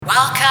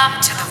Welcome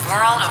to the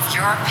world of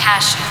your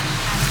passion.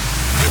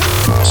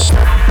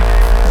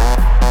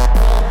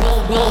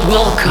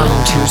 Welcome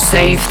to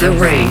Save the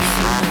Rave,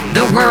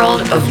 the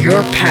world of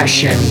your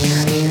passion.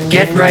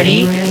 Get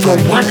ready for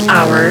 1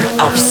 hour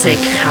of sick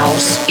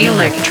house,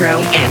 electro,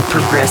 and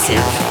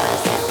progressive.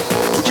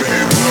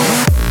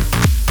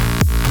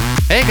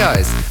 Hey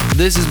guys,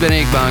 this is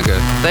Benny Banke.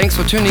 Thanks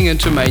for tuning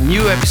into my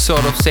new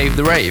episode of Save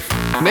the Rave.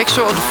 Make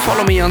sure to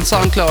follow me on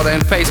SoundCloud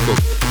and Facebook.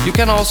 You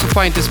can also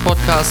find this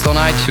podcast on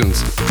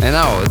iTunes. And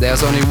now,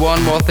 there's only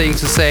one more thing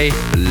to say.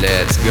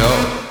 Let's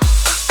go.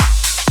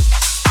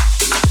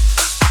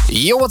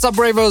 Yo, what's up,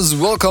 ravers?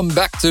 Welcome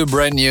back to a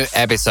brand new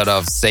episode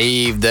of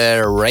Save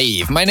the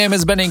Rave. My name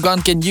is Benny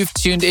Banke and you've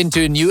tuned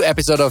into a new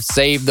episode of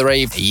Save the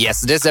Rave.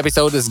 Yes, this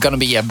episode is gonna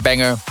be a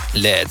banger.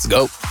 Let's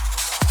go.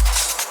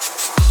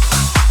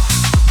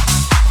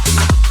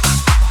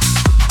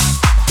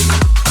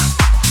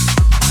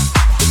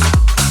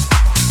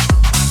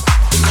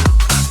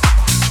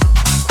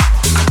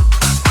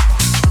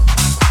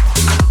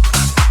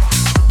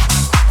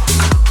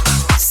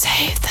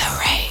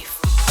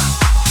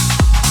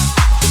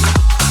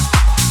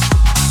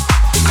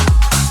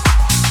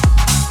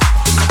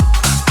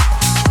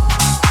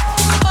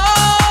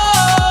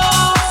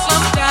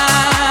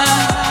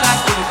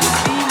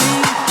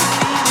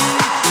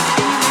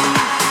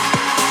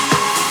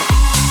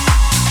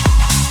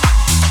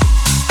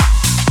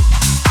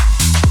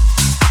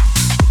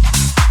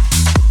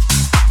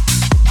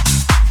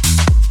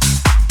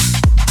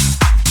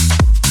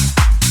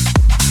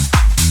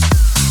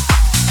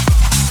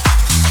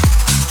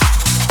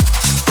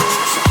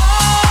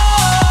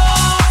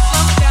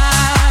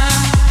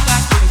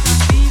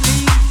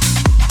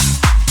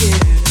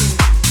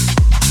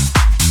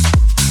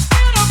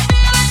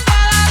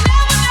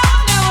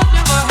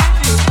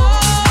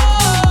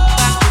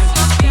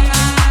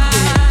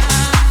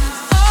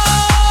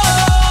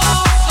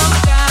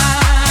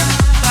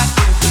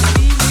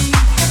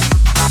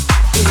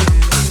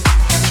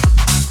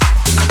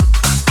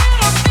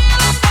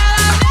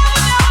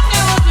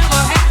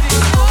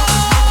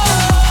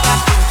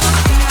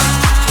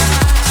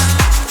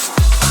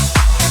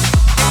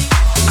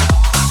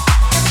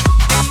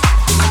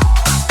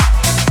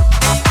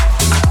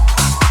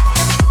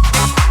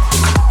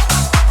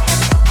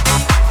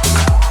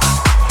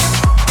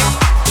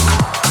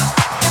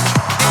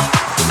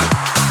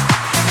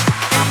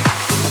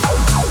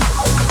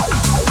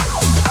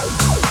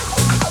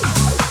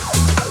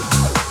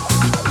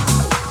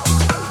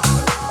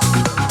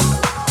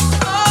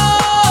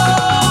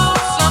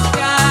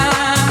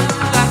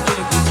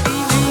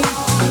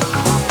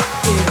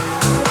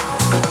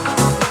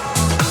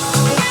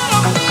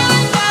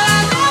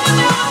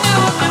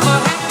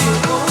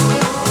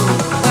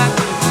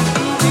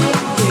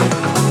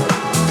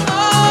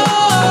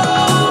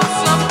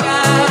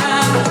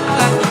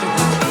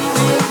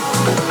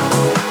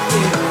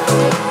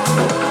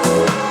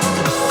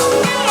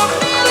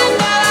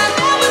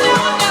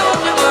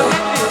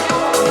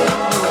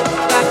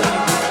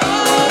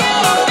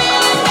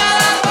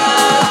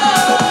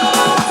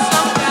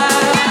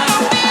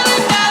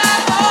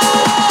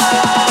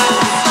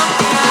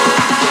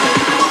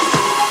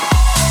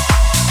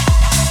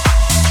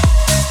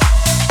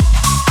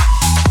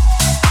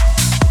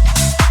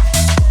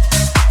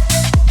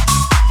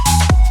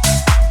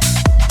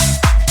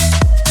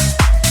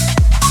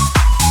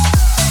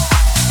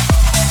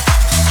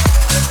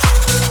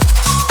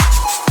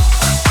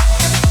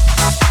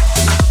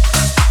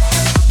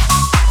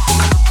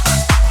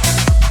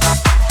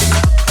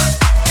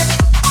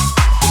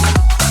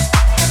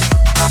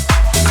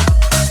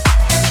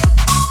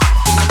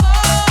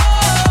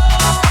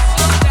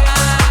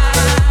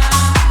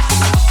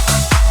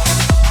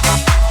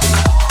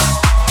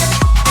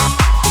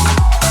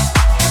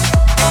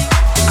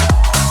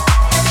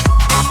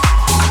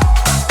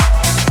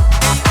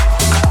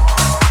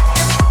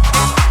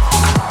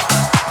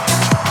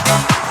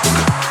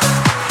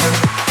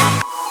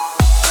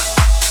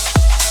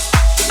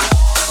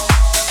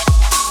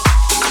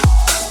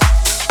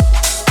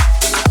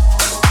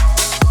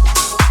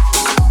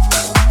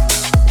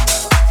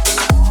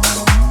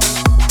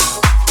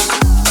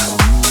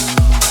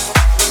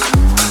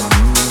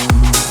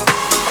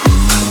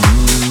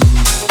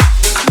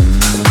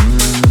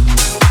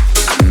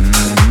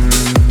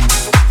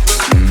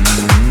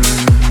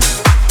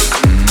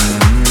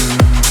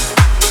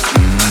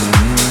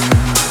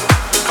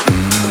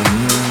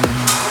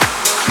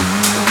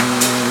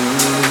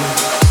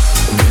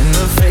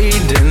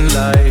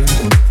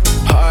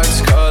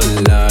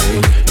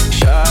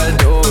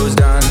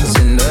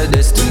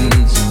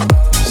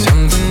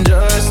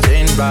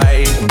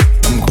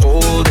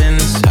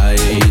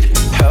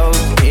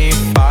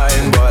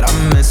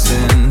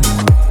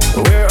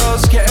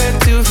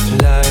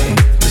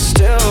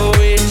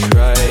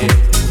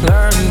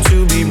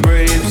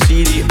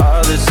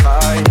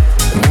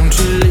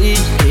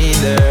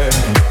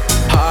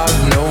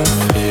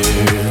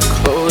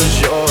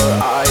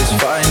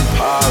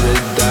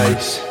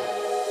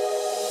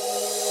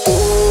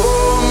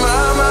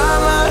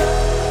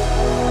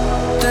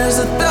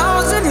 There's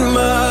 1,000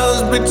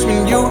 miles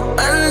between you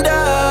and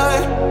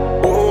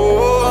I.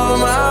 Oh,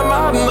 my.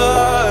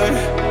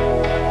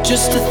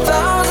 Just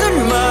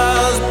 1,000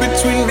 miles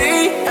between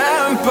me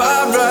and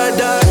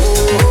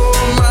paradise. Oh,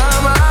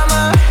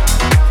 my.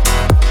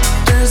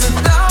 There's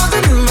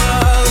 1,000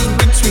 miles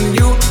between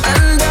you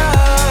and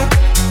I.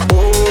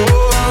 Oh,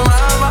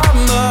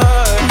 my.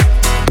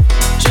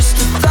 Just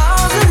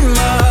 1,000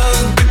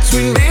 miles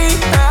between me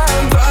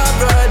and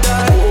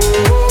paradise.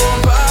 Oh,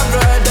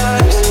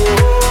 paradise.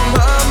 Oh,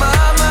 my.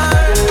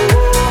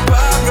 Oh,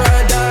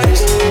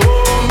 paradise.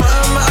 Oh, my.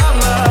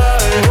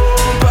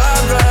 Oh,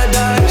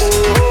 paradise.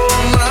 Oh,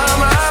 my.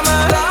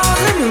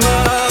 1,000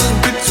 miles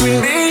between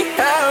me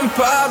and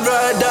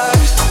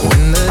paradise.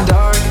 When the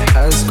dark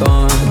has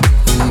gone,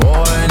 the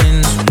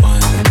morning's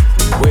won.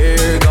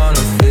 We're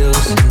gonna feel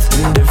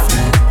something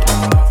different.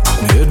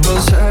 It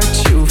will set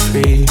you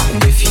free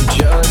if you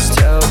just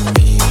tell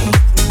me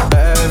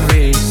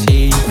every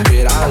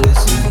secret I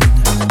listen.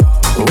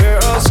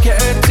 We're all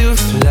scared to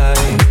fly,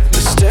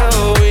 but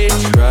still we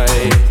try.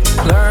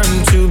 Learn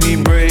to be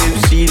brave,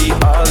 see the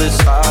other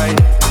side.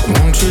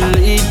 Won't you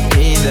lead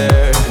me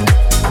there?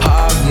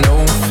 Have no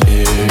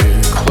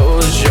fear.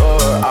 Close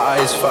your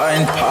eyes,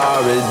 find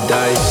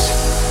paradise.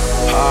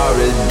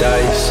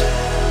 Paradise,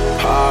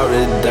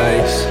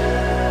 paradise.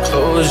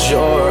 Close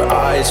your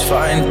eyes,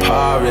 find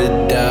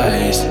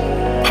paradise.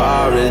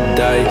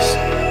 Paradise,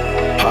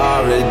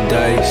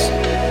 paradise.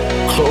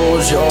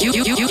 Close your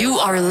You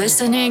are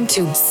listening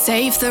to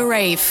Save the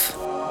Rave.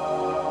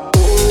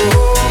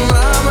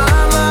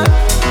 my.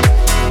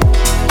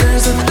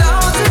 There's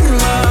 1,000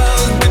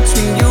 miles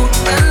between you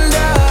and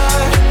I.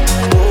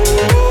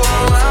 Oh,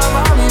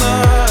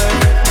 my.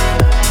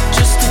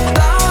 Just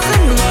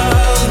 1,000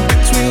 miles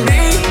between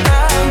me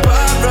and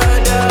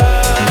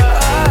paradise.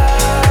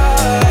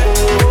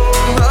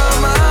 Oh,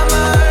 my.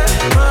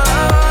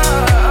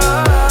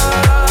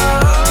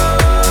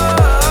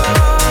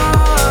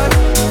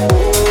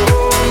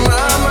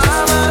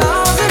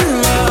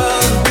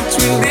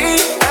 Between me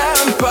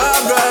and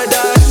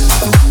paradise.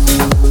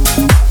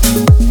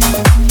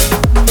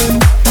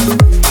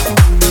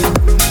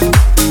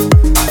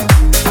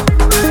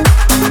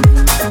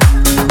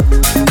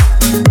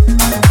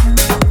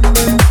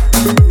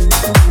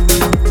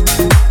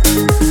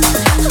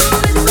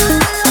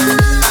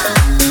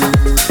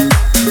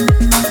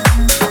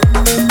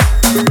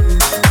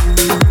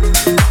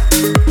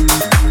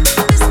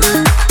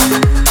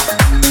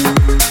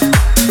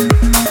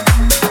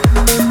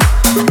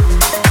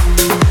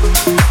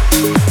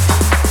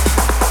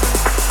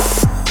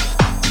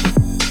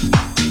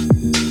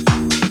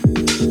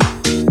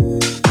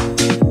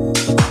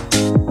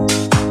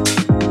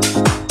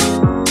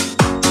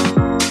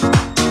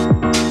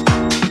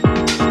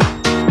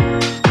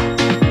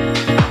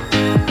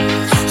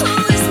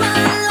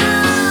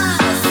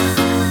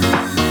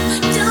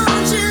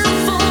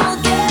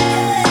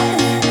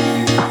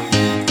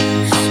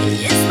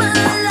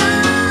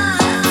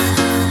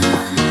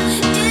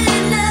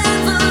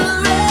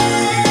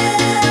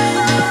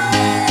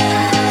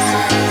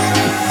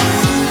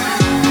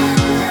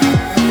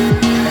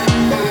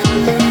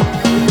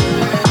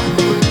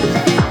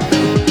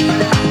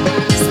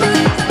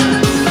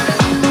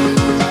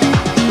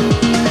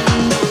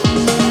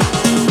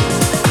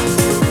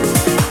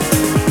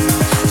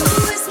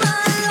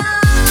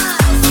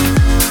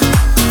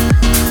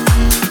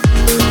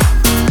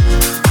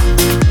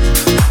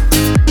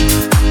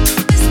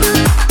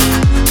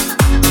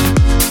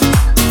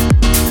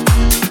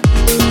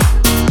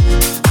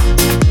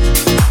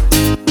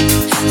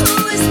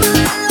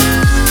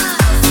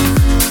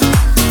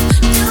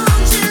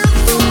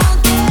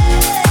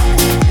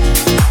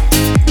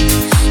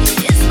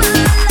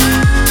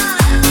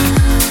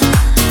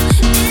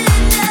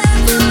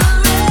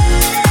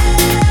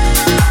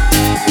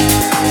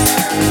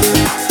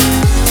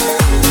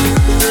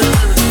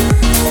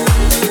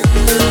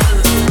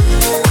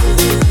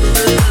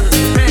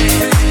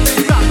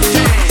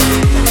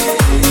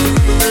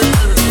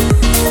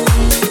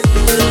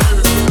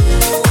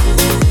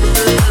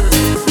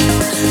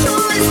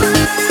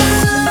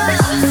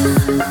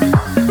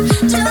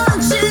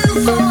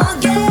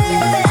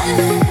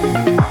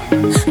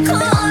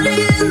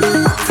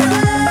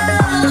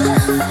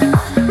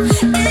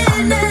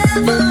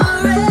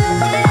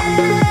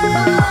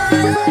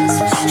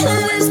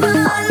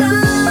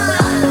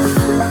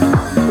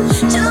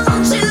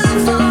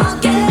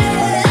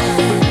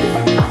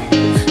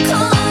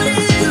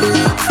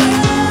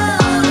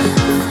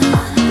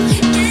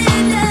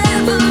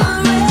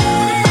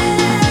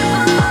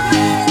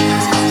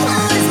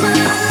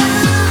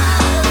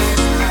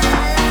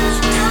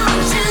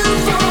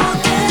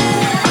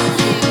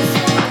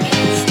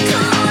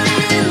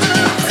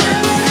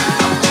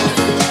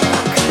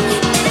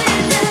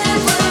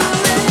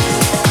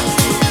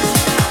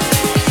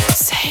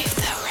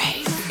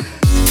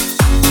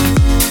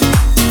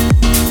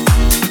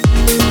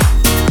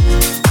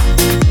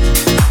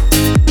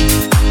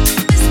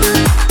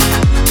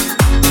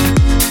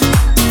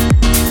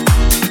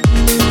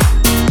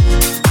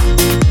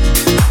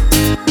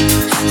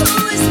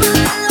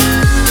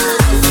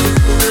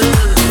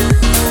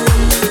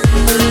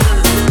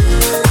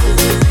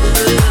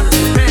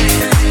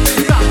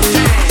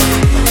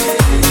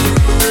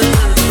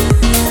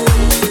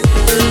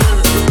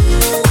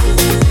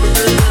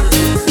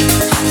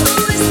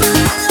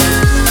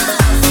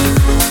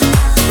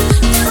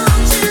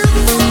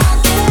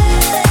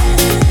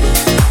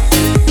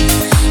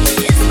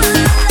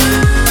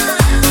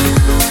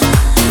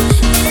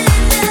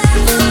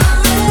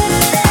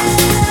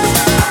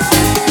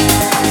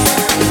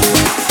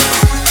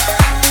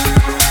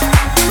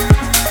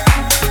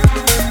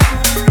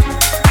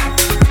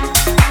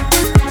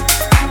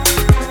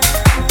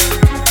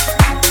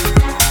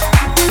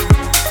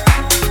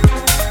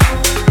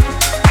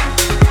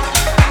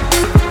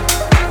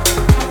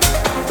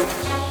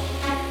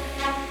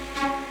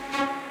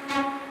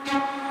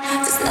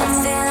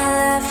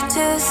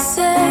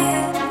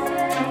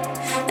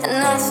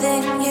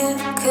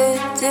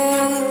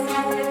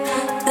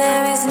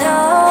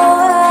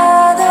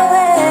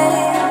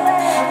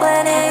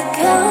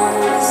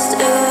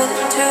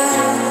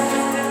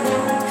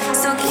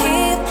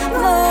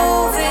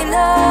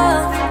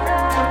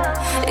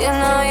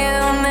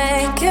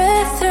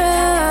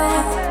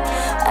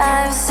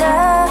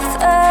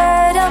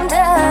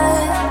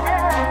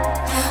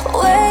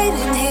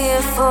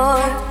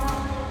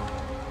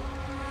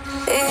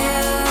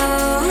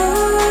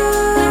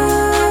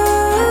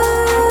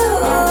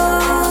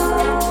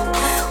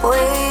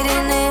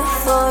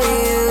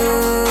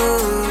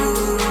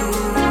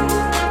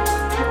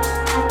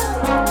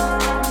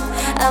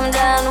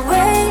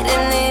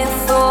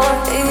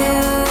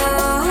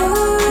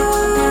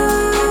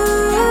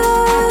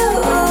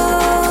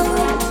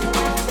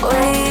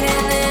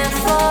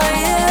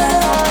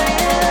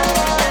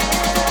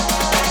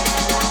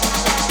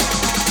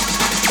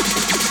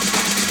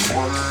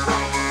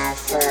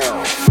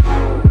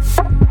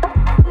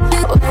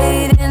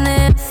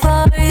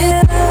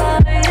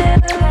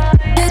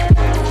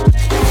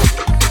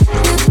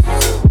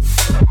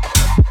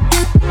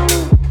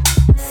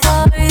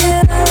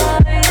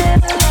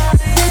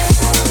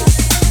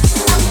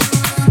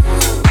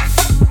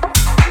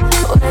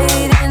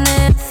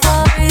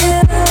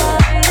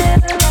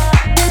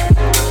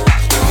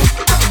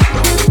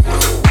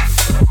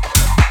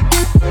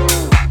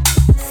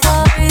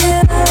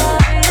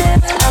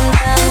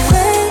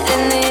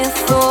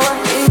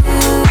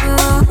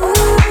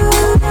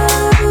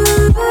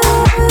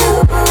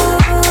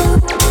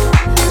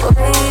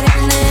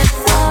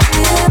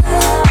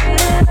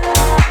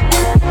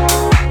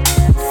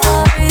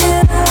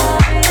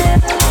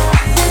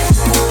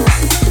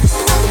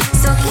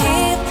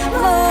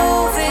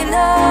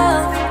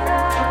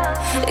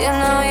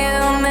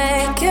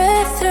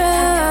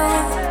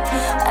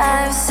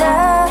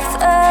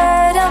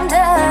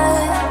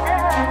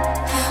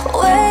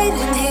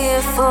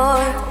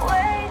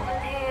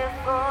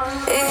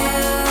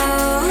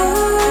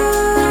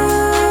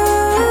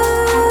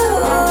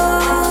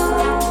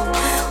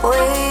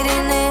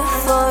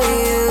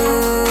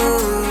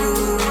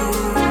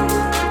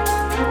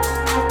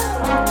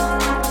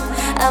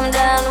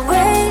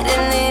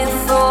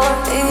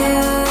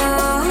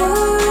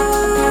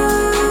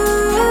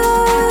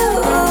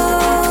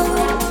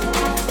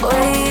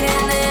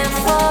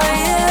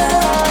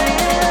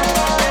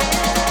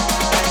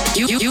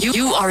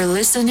 are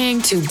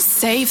listening to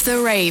Save the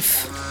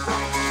Rave.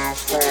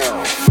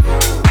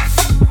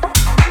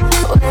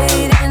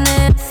 Waiting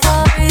it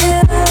for you.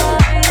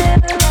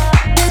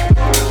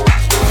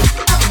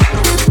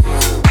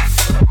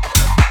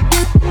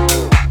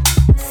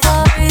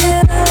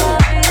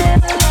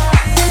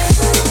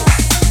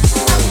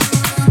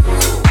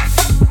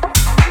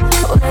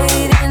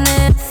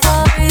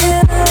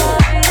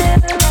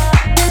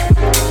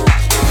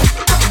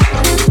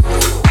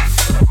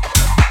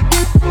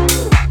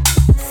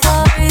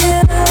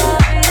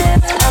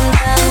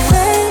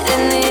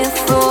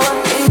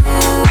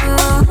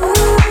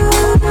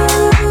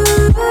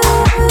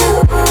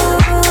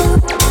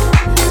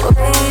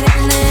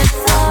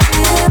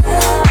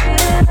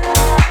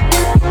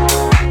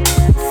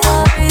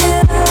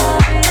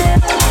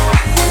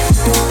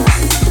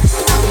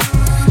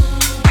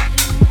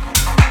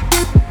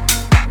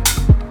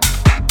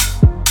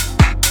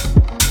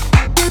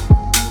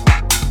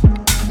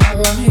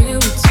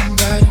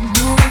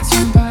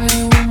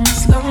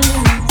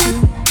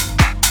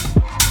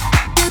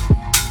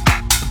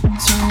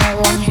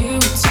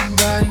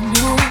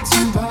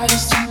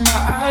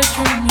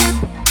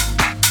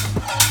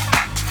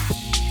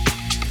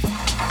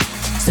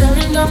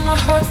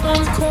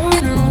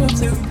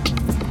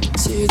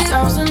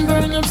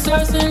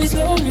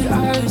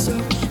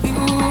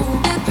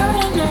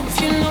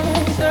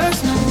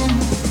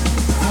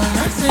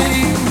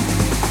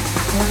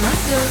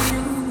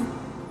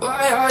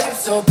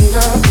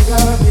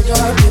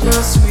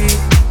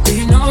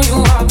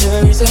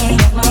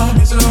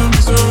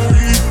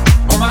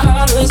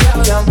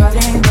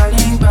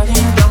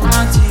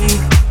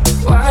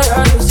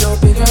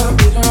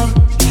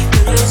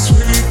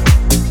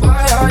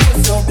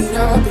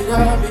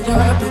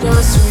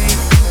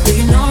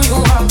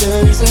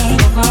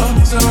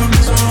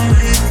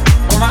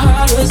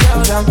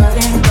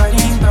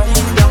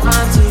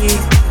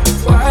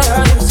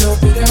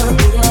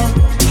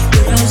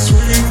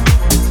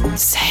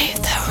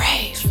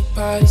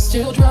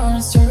 Still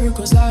drawing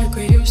circles like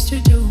we used to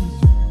do.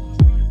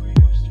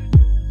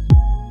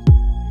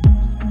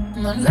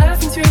 And I'm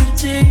laughing through the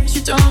tears,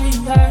 you don't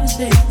realize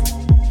it,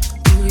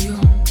 do you?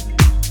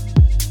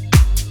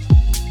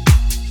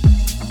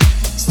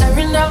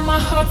 Staring down my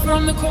heart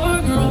from the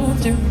corner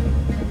of you.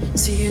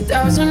 See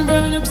 1,000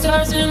 burn up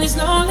stars in these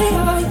lonely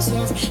eyes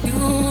of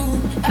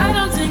you. I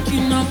don't think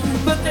you know,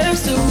 but there's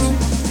still room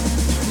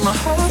in my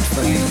heart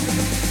for you,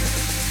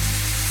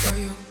 for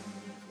you.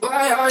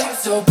 Why are you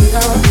so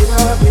bitter,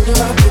 bitter,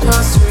 bitter,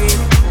 bitter sweet?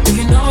 Do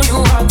you know you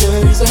are the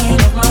reason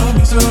of my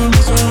misery?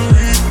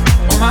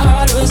 When my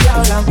heart was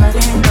out, I'm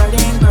biting,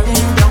 biting,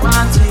 biting down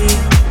my teeth.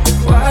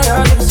 Why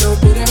are you so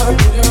bitter,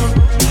 bitter,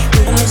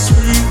 bitter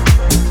sweet?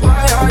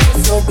 Why are you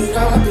so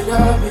bitter,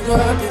 bitter,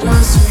 bitter, bitter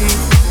sweet?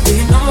 Do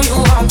you know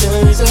you are the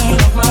reason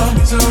of my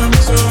misery?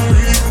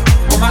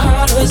 When my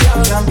heart was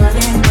out, I'm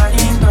biting,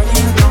 biting,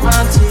 biting down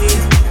my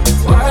teeth.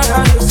 Why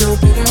are you so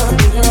bitter,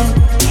 bitter,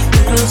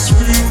 bitter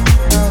sweet?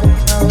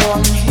 Now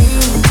I'm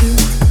here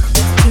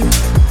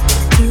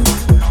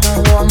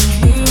now I'm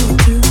here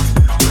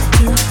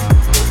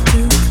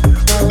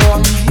now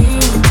I'm here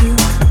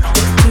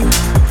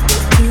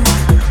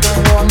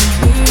now I'm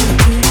here.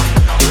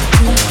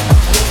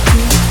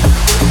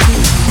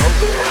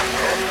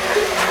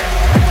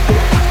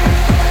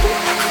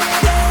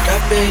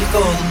 Got ready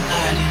for the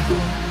night.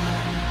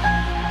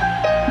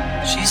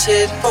 She's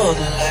heading for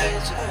the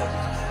light.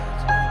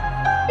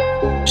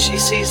 She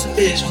sees the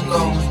vision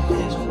going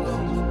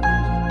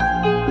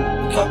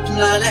up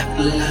line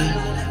after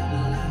line.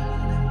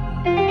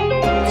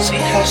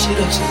 See how she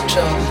looks in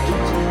trouble.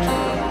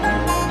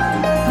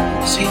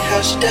 See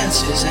how she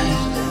dances and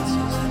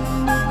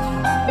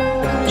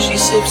she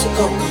sips a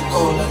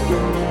Coca-Cola.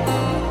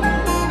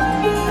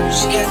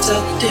 She can't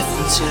tell the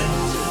difference yet.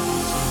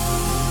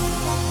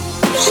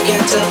 She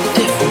can't tell the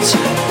difference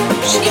yet.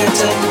 She can't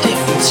tell the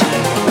difference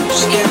yet.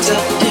 She can't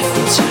tell the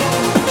difference yet.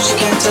 She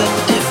can't tell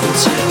the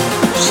difference yet.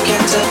 She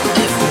can't tell the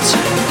difference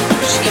yet.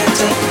 She can't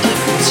tell the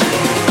difference yet.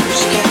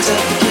 She can't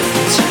tell the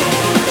difference yet.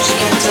 She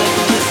can't tell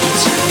the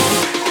difference yet.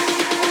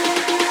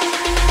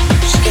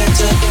 She can't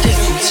tell the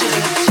difference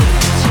yet.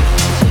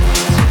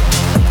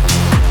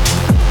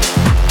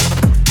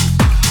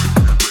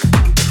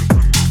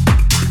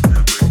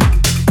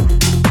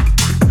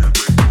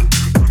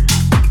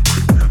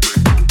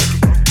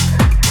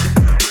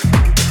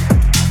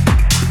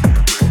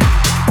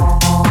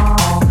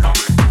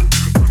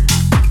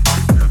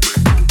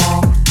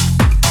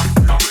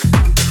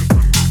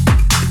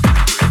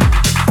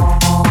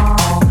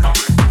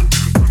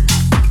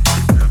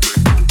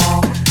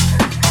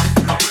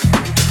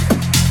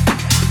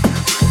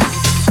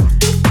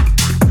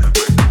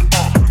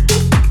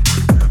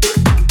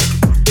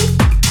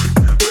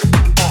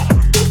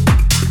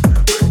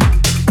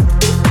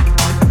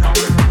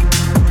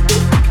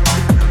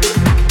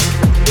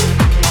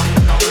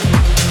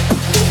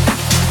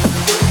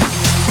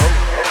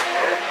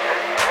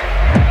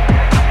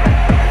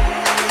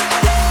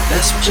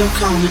 You're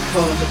coming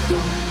for the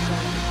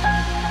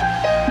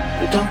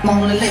we don't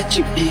wanna let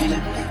you in.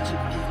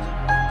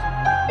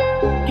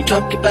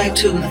 drop your back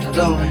to the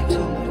floor.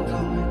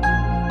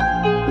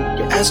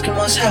 You're asking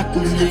what's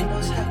happening.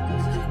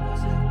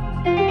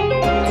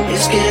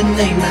 It's getting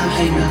late now,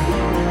 hey now.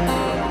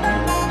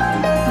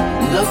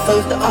 Enough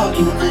of the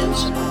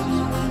arguments.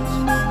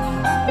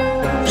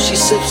 She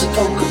sips a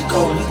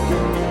Coca-Cola.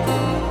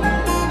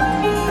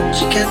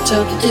 She can't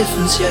tell the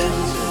difference yet.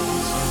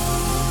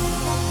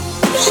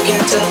 She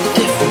can't tell the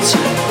difference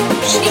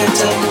yet. She can't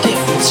tell the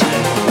difference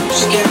yet.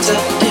 She can't tell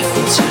the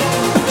difference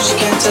yet. She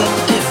can't tell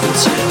the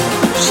difference yet.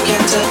 She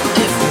can't tell the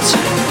difference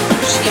yet.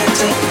 She can't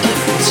tell the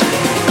difference yet.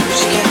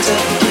 She can't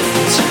tell the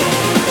difference yet.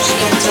 She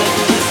can't tell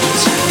the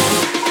difference yet.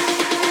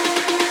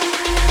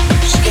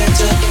 She can't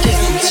tell the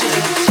difference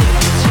yet.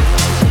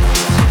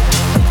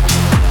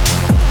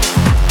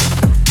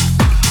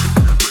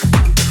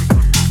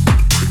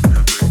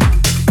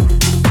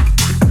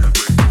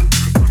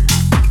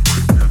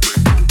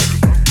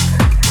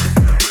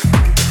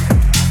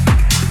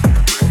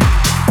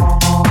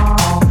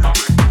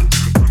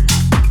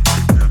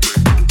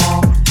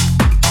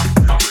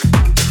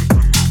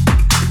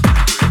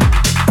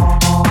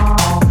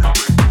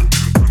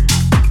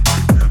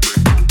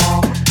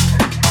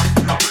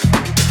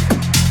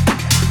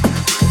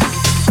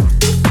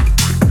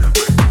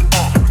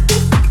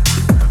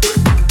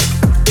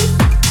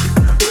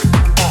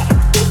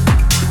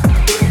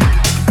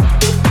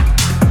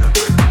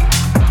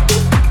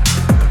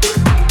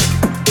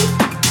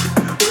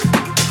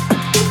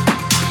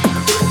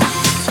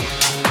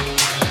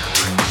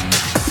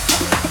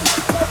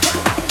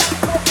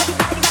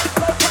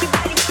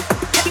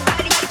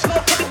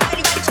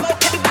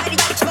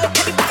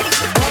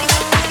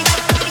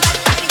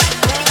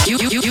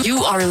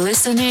 You are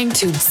listening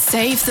to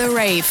Save the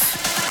Rave.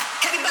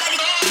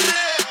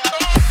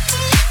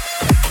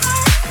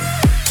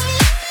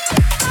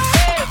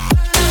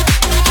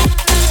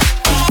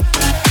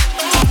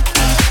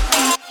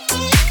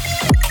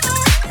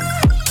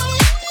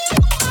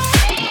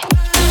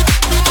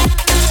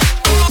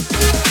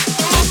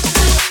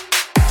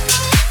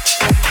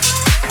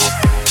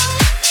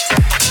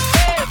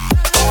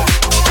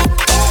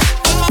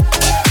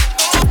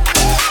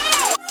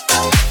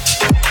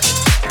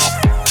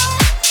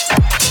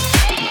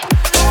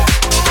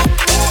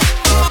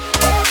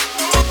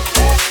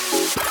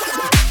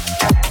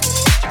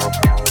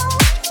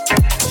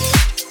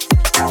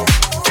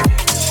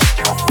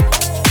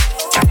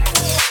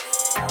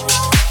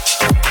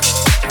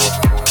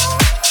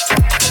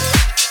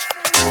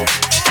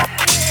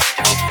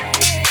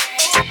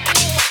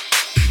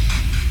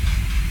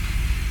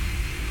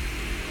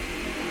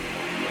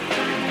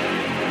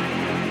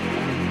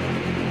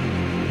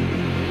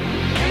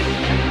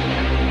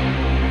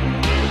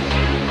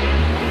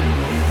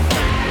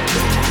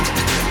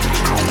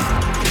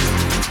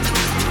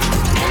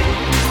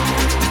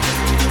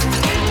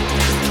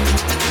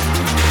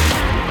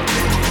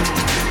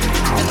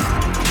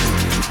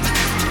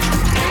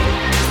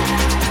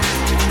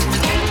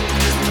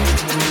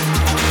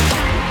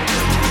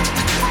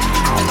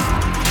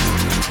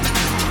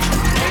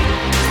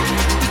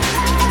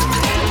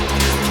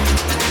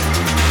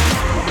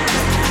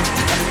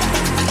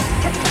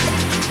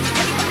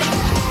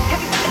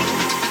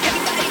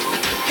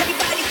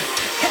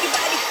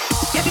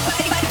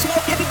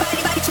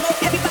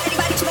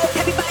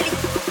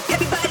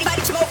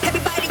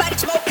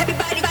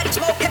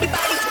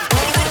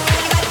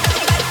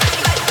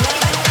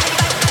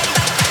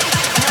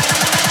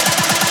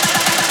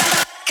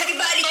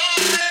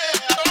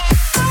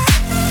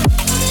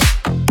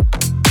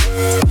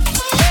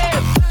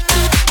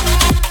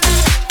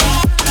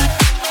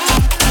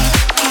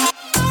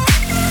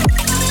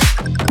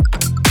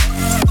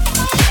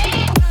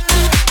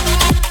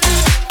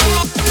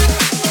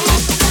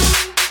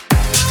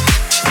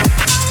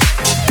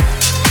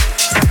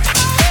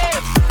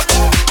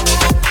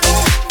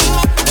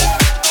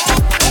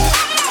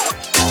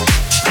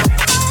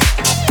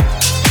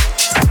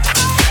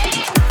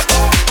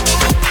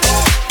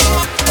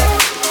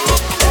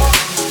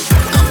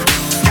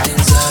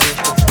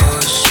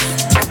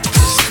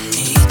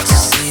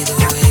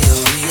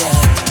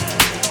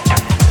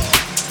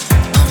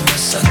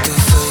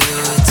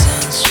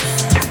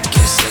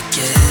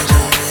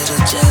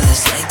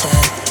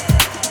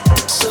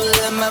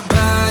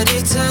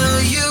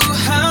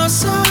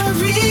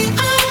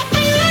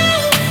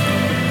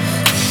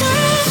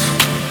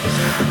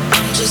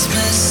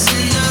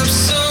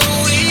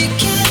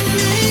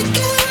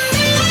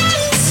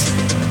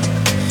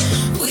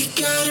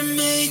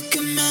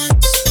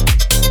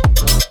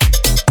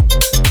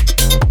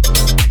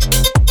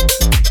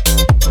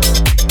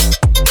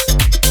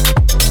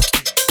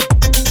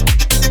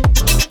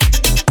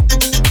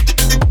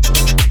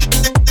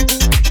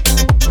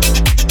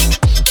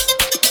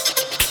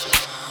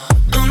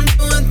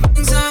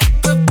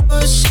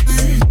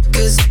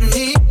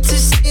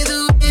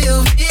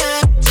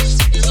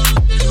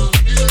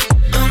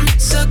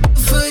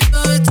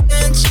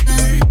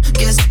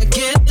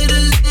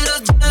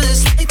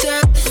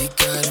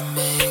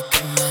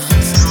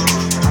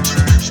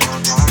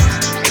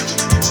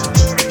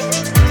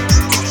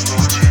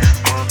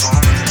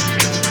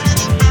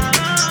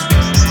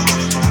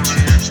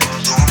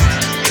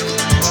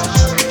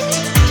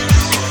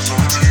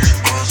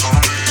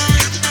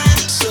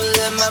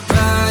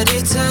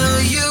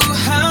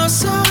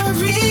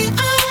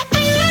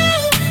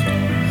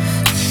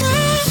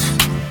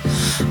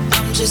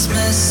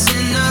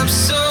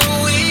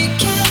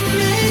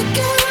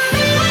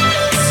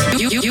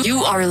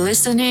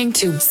 listening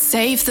to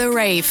Save the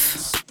Rave.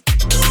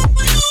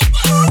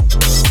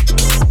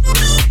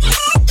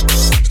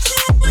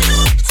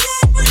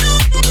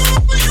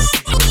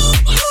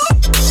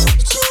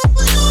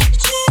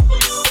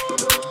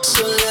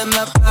 So let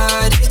my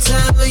body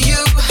tell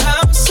you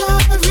how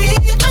sorry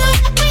I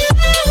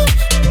am.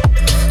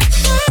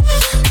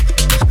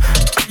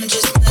 I'm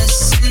just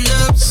messing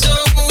up so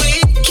we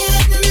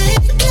can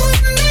make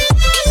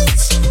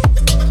amends.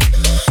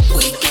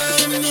 We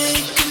gotta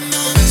make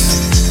amends.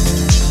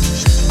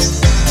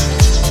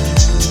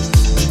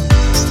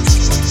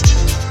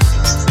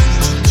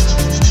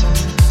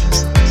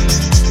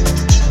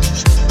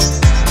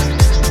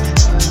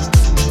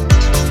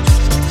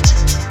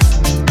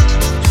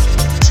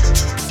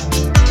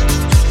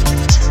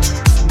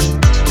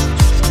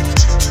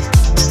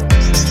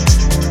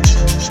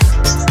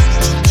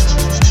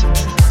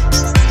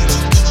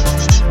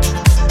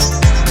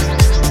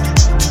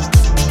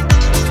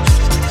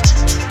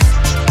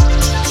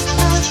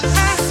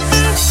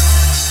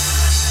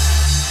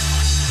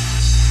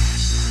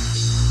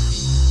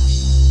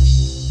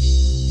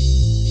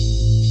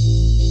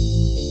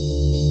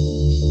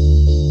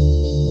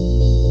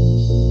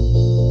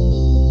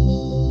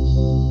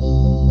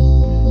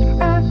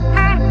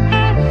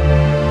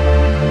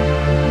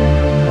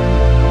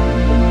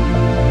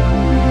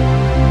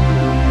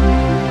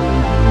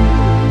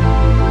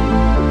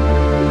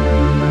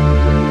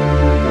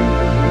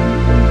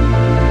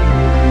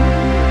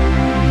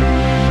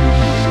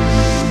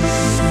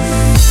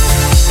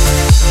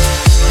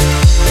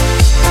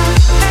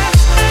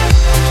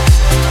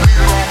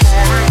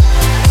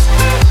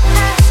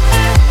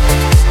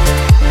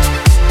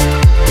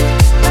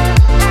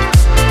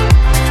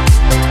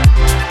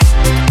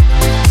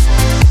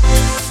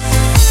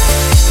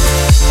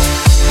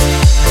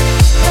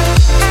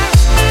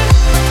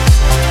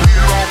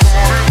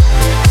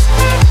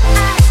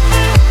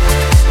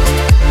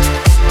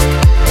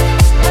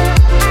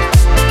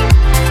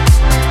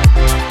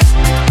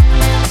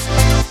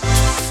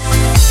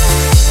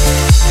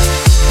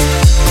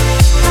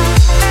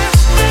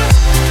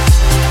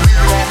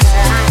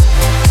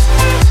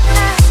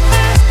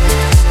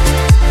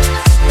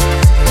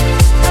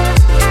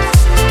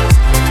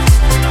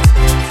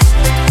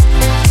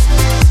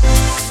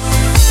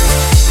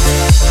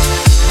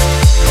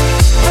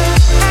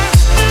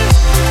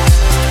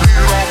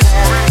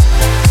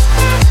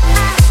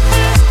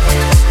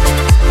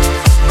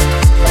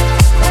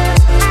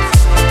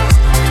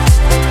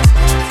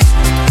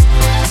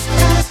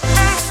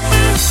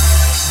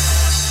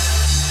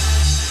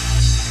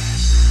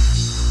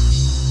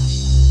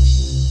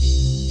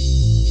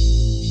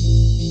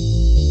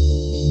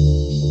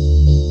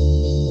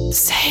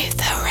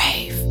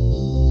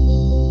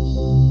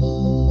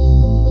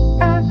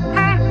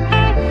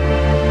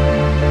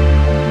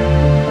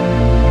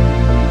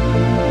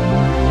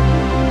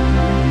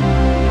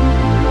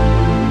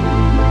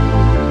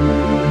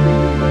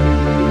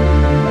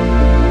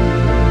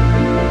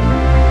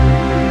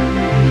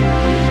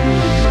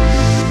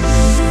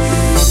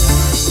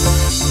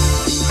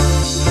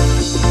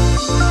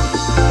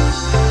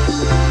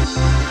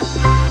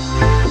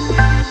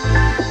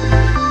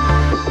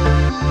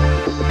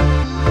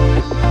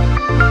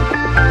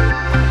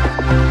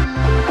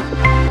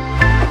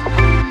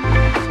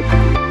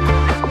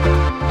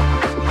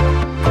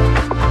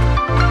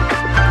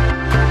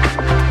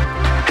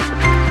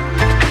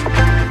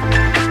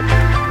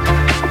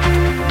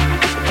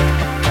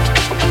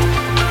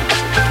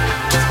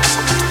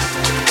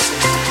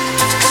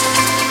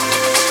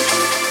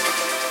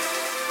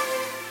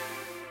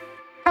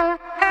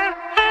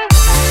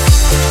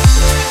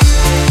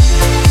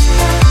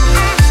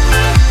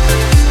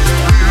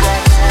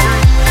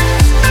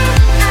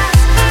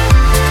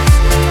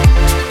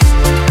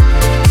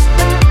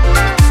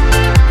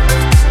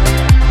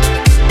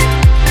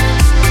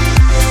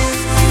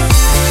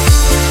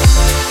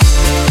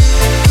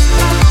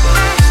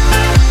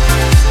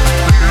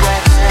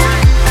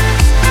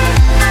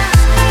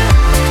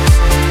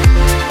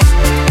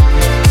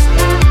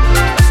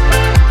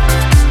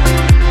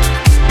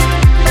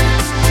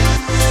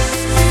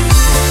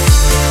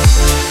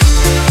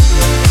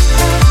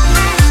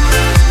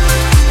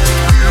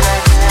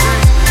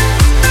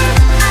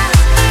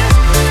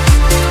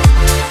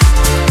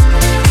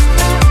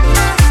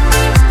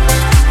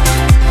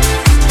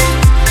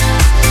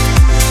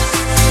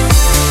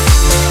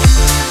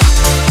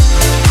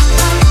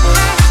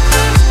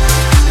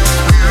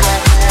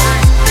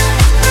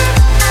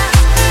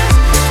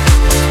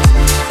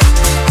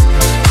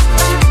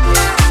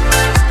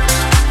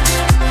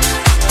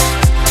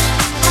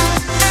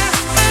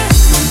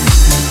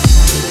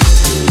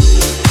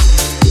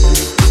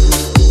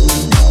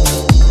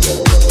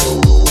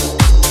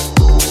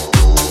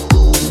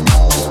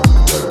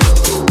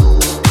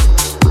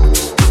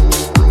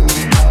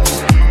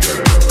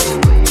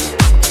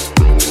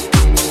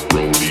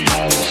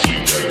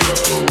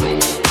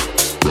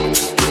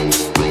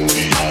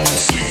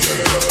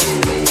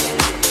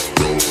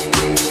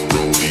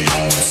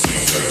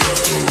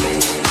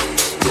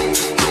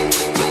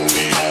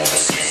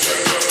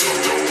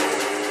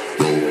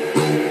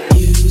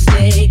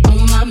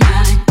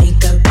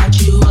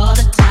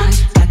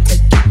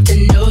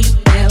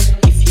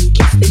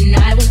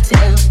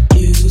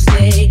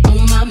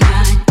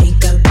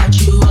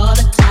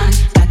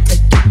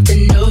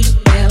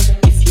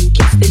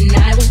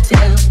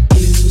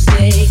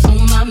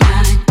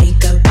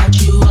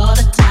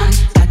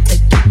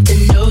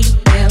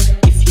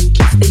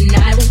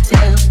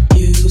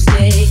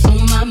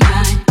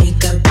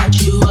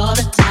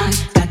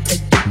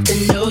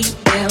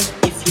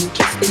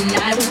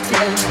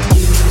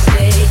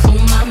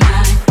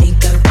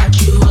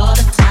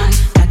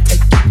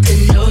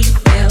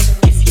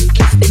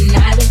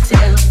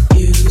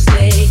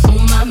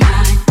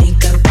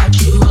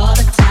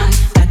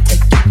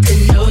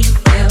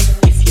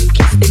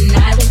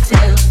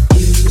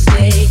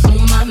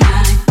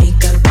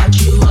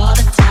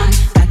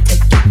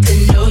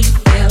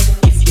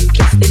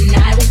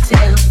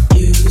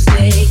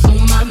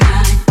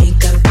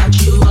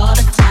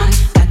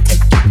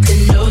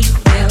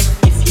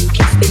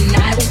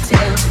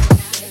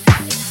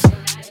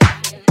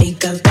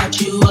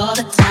 you all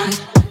the time.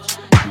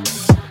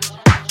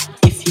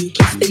 If you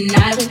kiss, then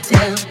I will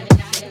tell.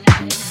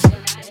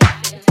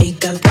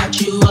 Think about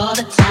you all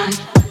the time.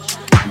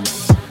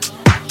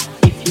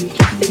 If you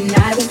kiss, then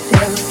I will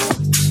tell.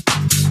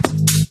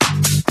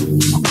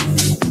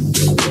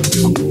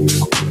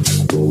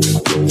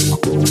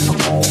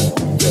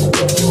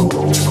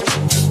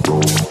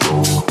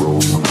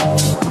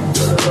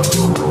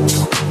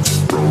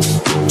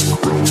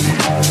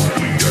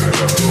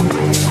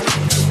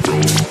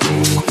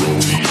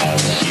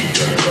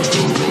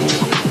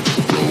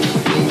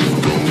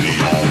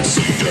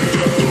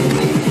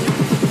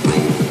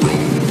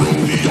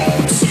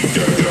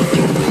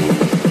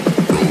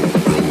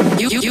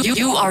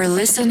 You are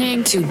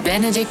listening to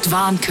Benedict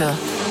Vanke.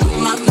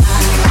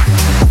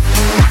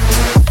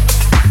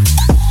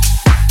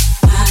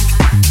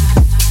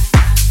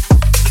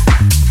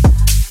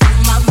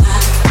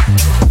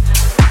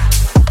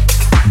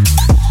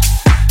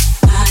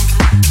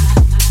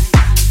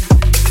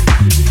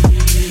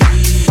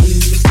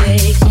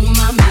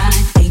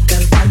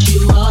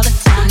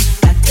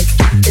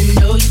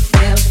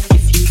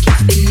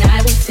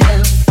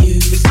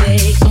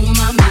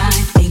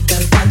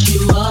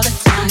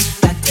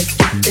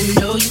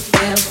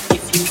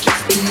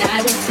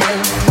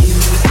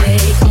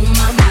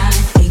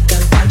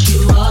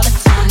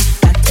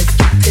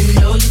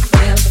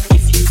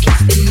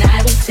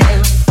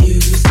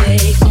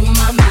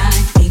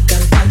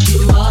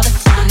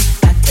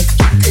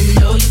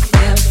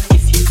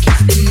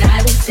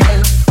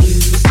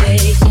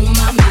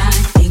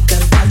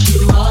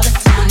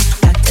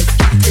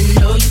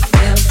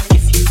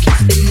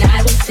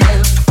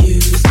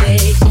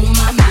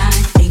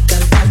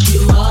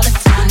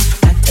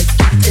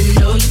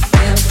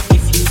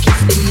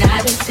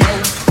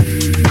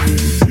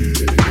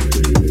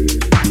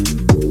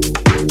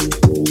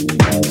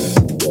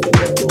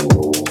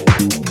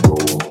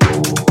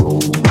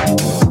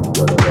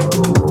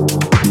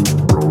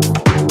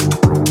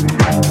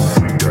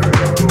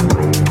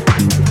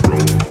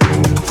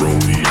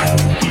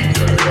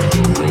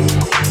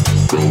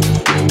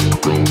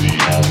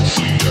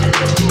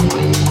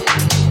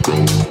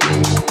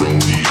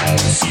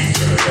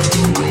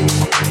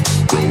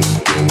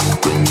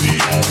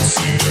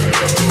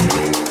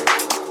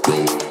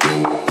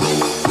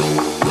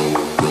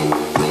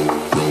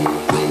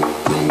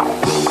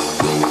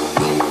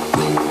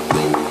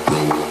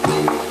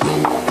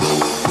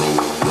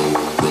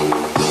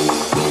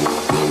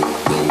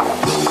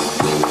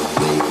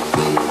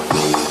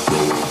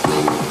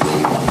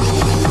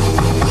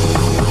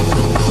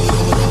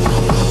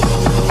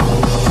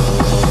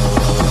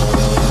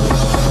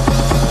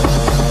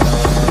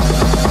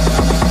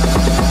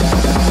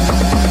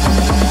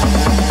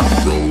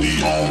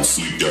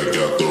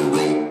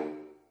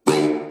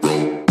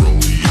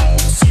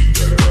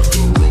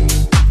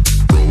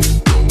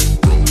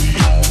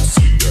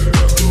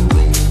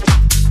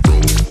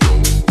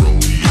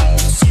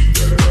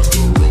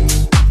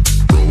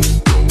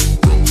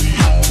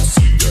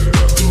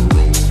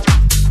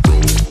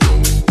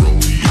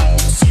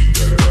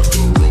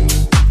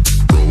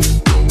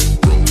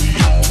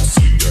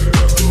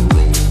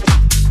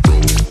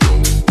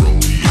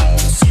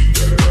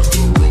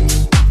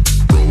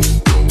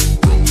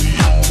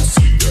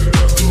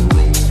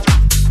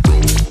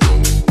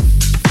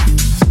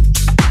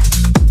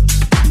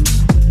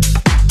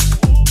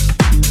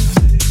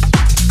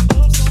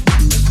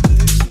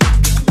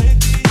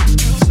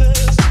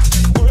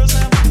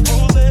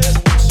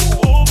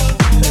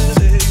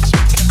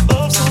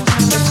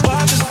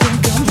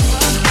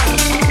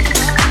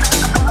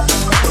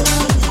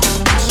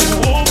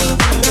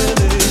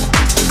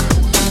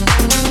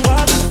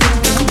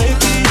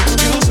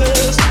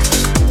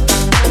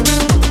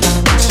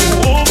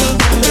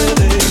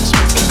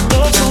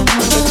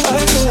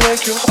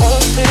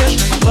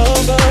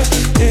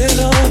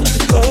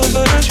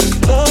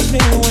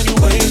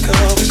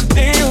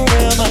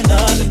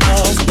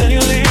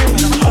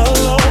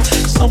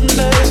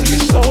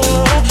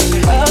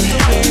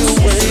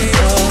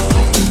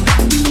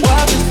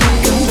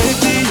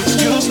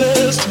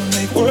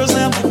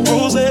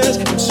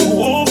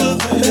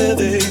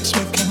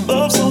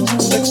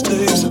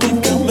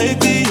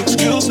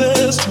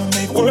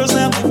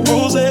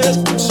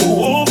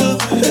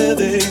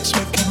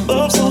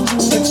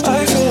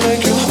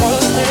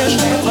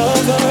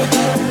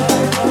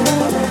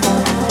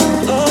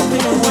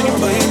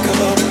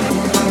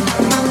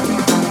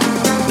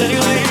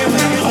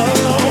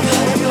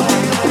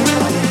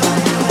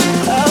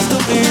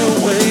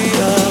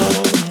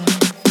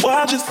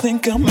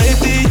 Think I made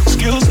the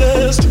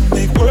excuses to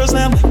make words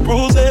sound like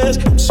bruises.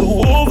 I'm so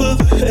over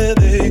the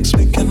headaches,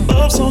 making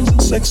love songs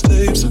and sex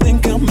tapes. I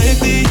think I made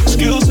the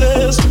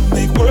excuses to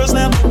make words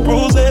sound like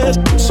bruises.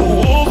 I'm so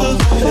over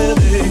the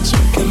headaches,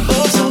 making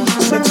love songs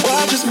and sex.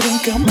 I just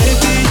think I made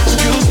the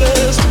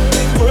excuses to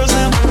make words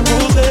sound like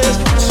bruises.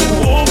 I'm so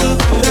over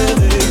the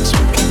headaches,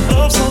 making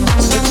love songs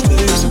and sex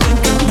tapes. I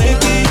think I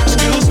made the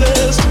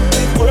excuses to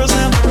make words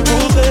sound like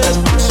bruises.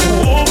 I'm so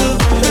over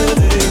the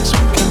headaches,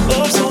 making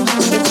love songs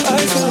and sex. I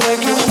feel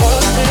like your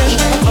heart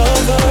is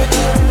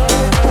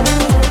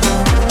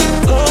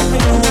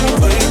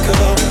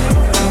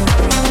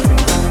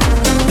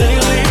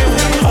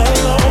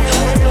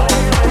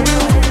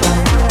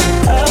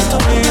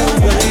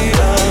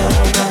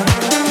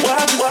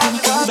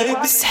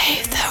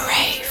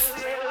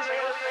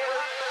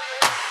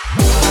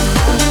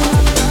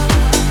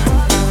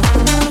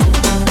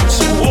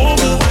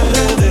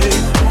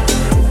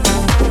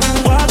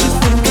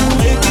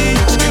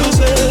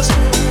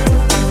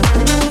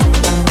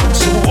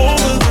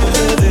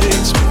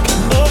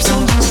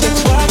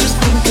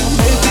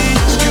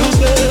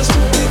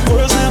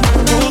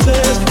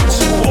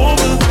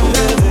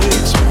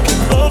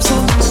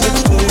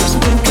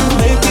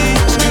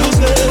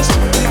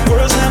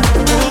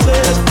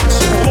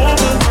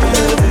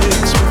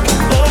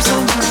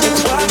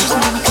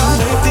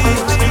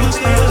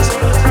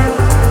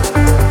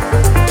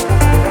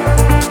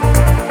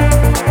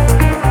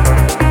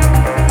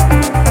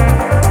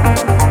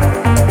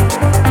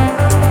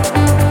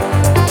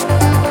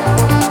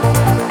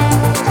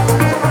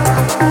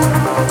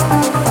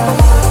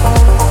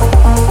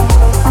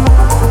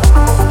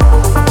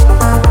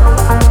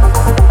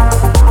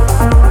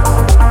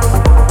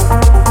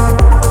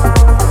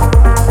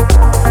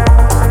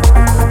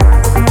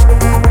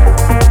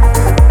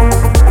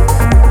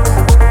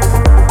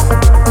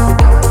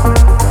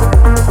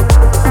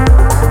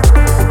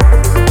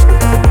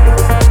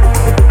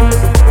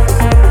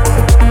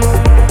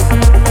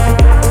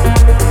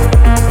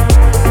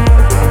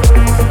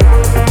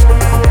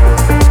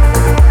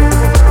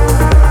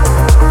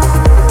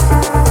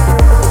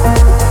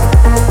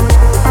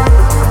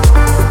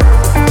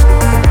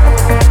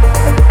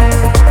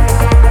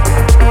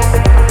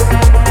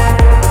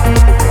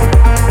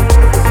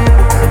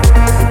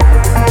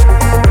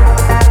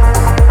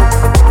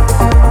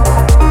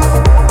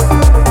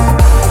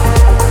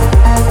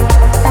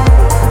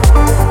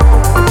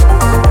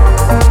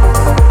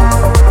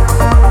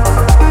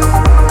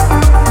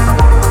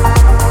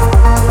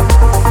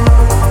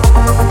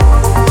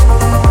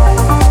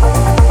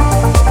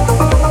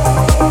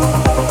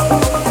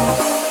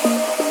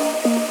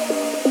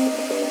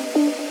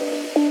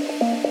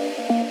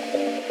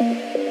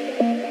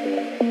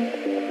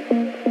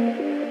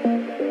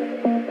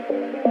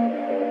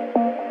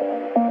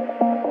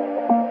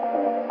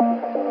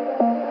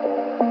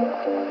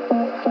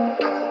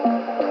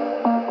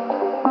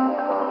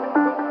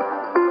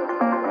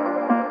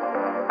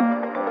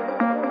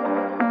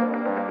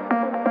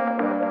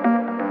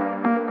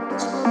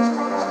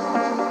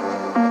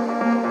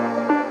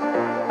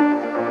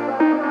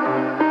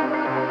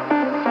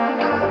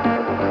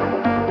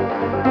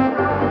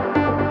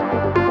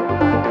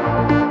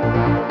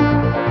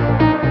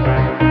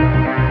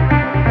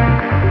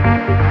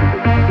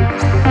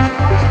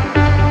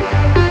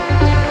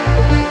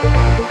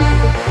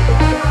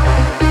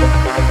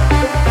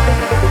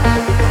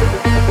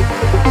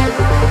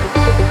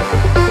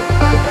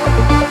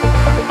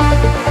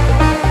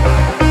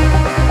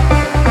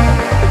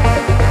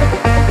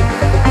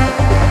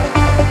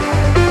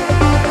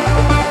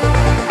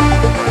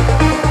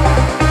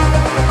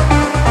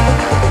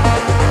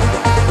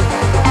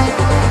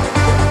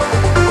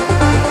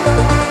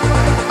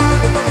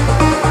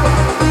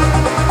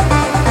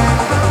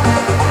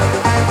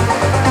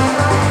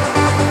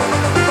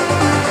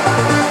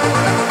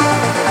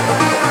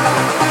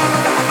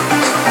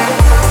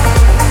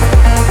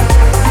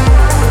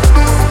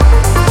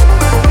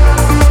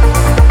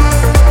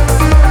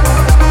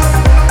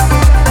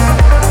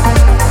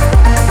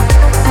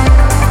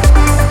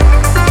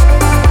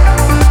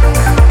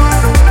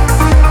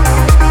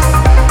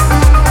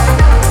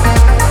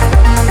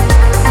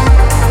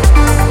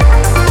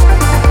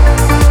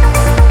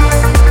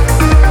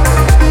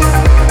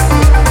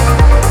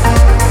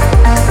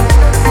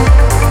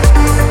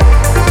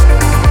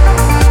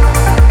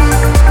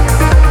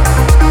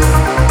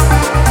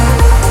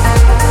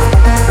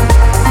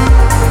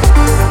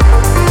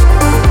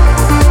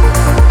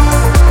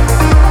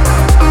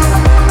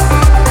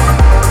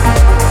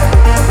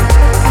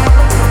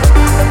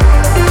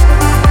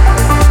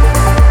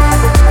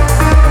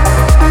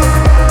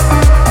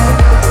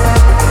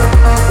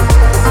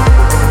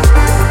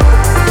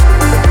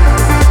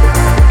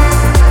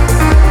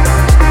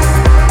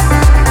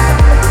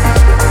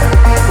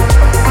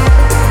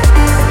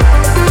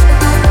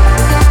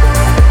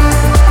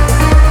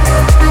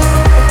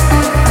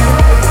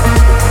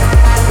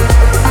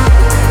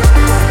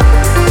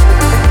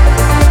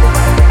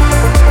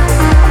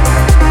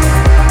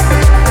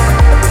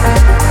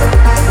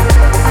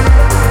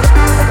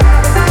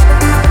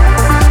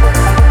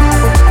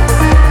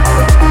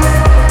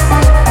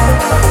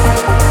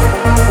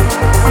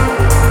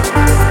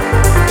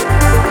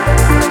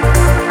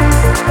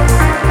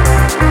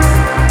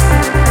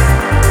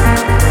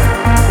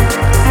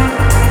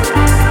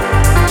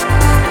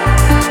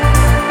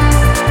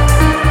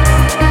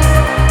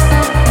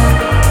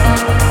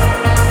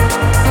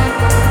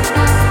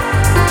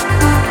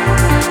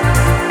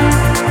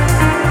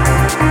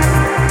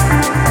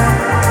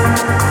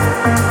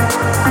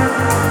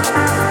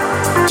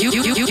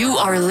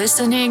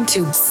listening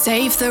to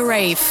Save the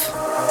Rave.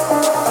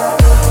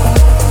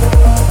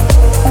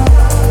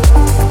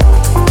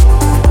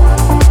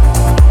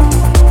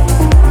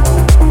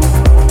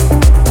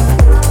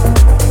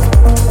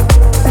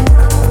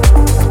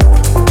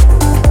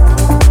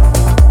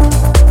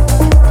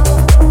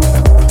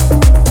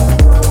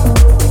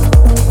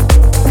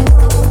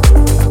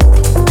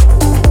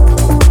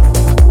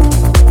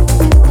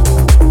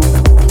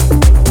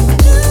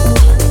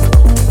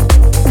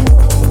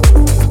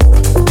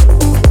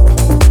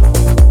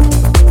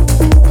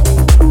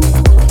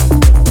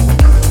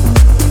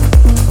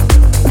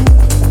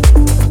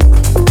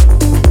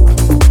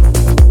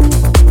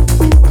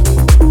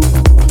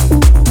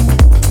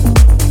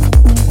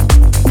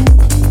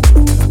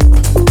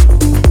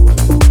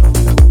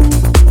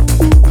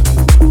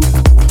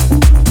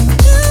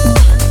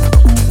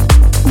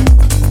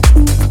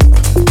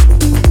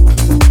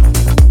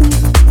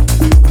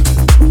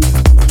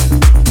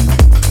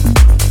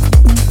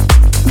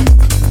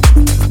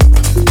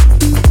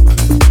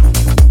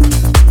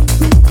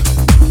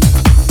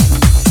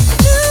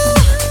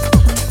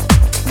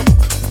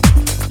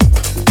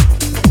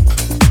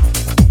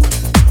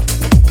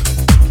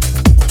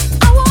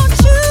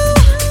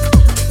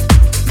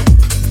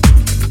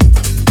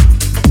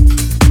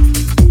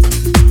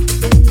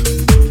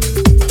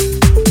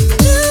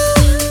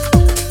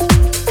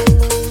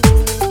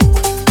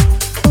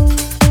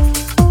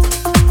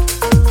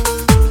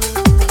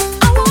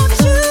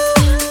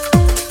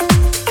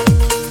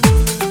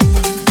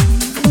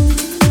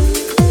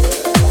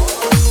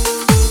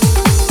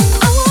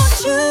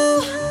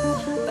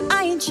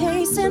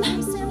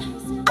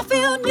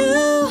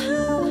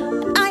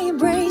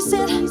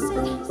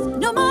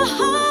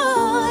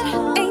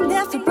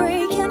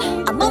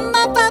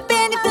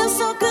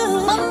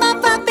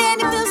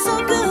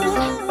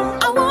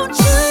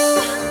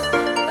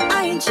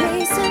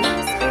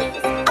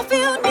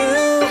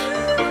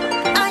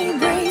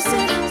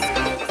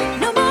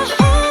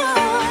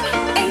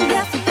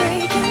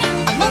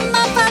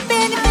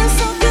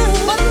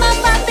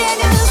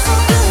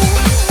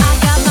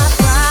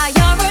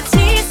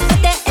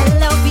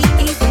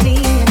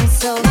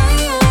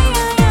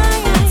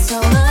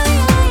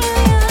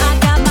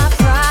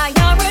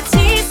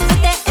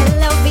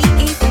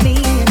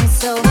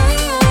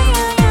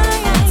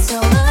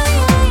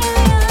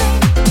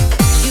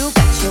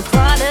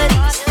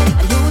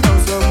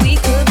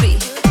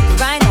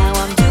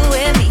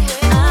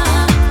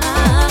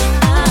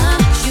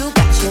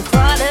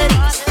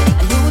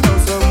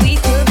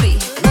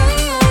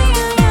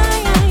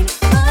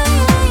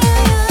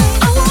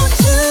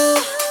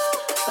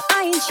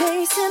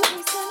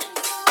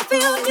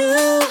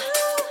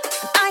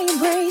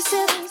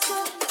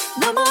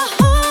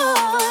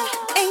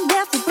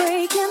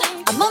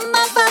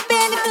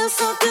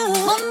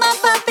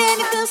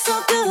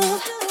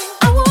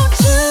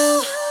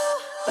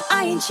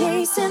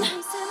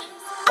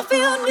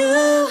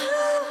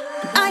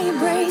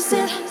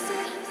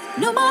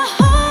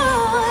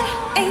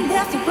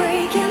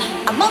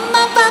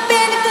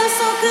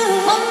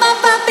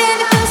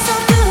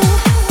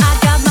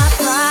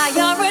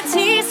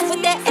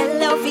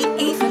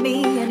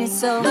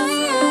 So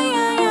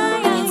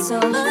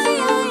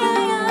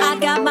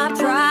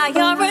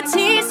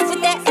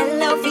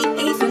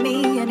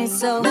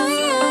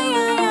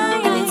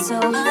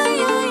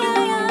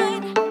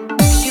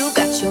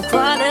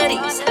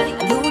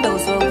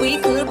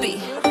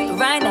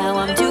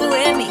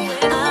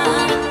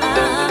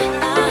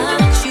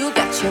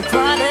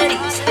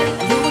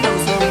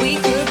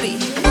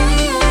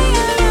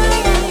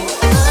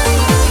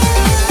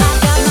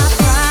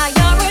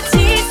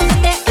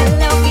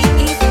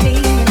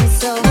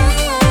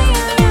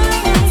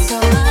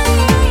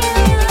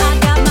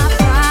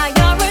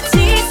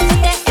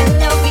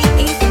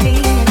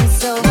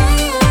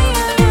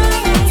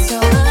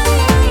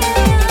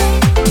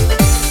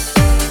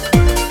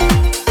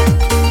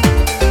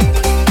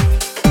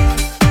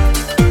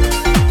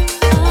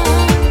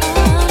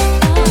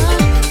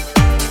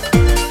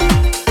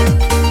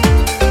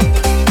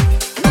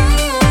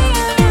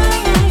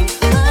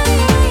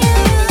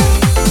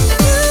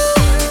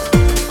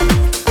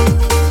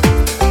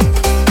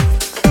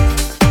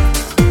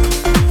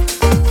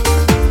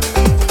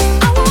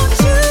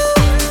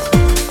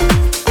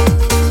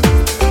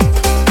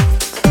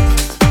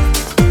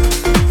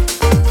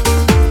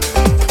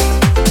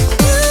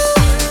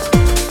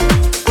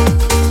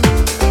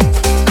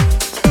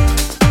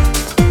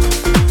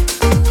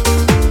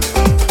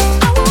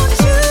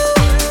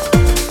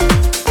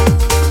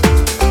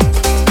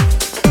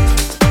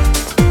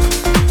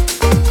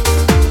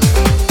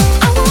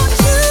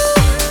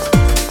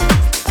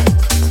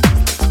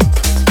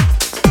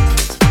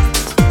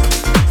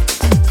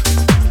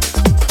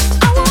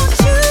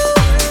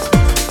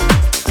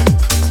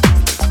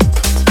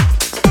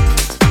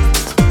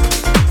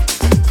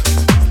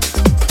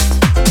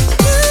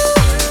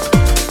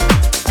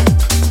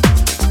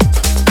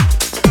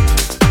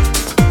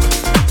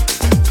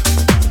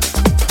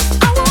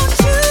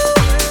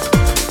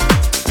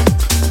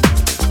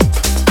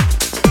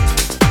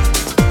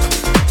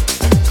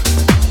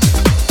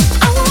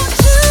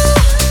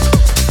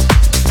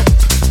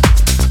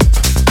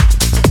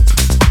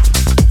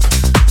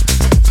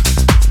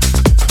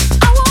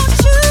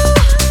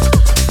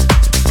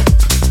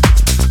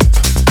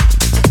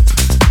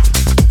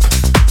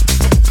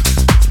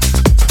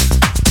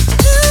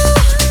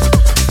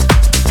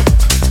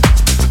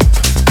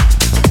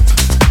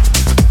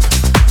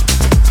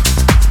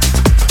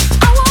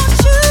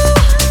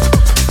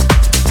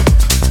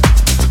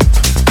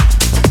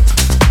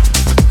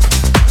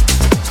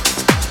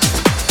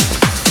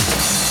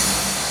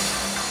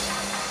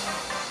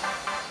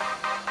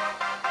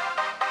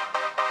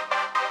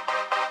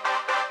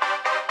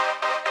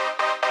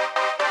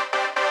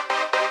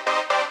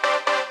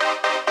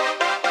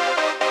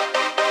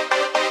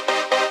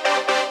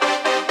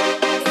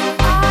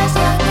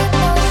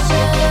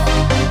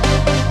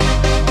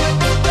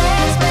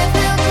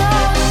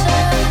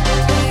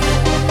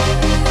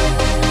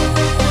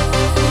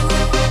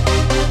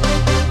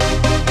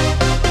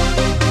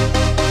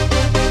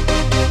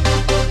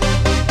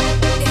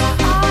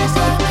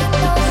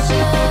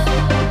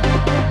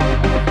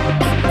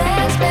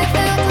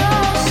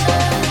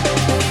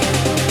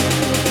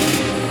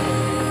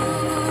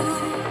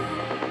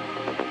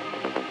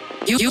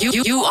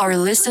are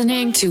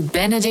listening to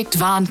Benedict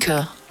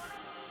Vanke.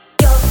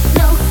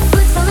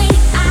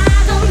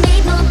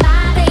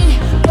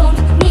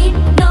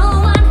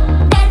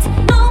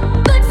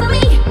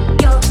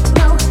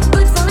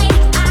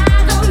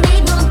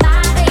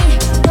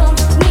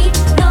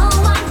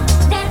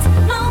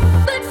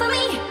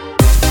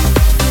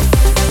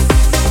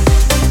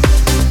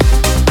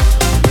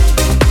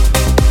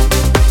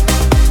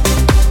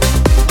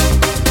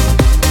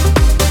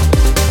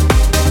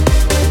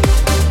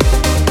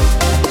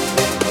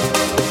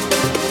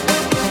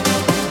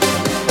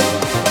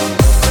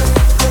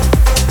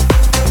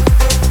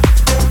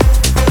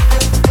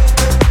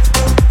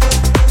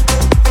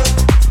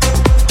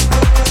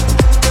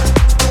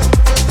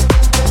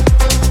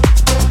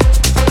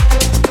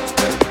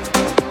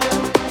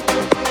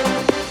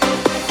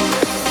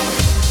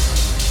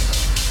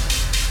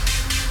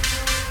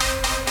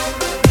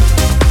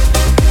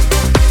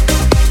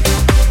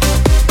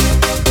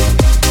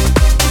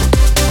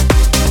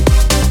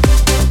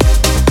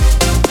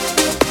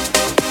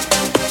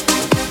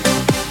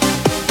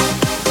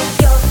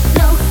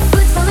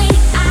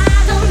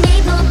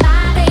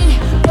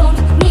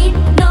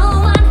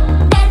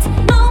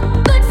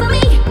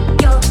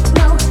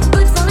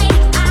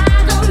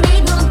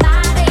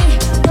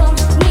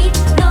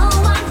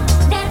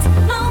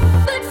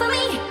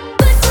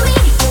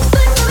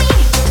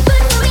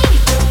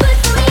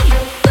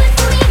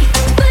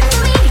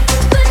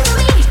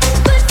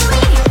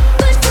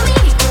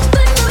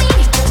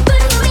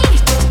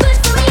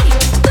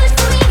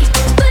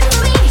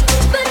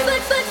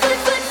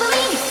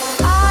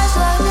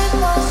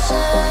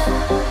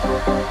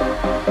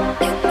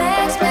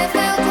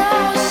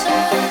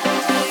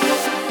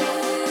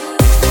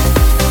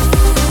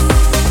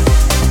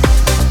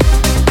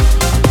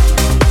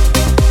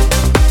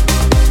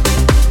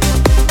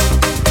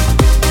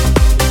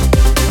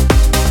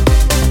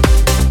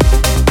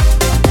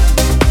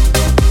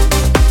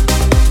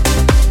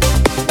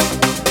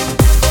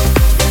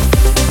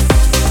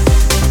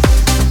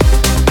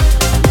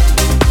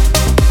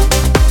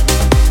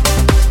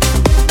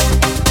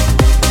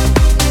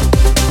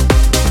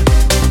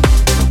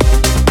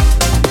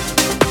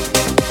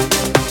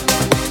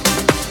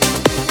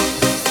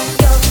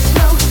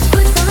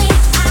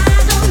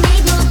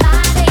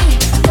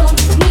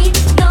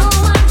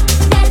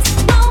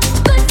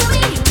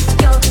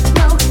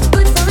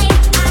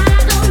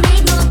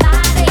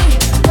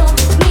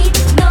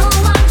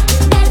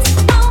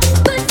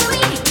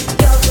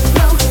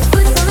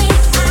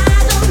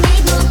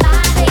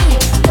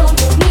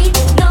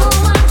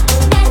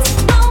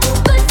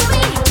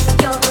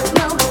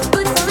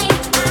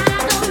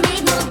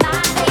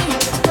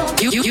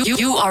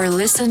 You are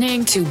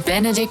listening to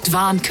Benedict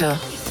Vanke.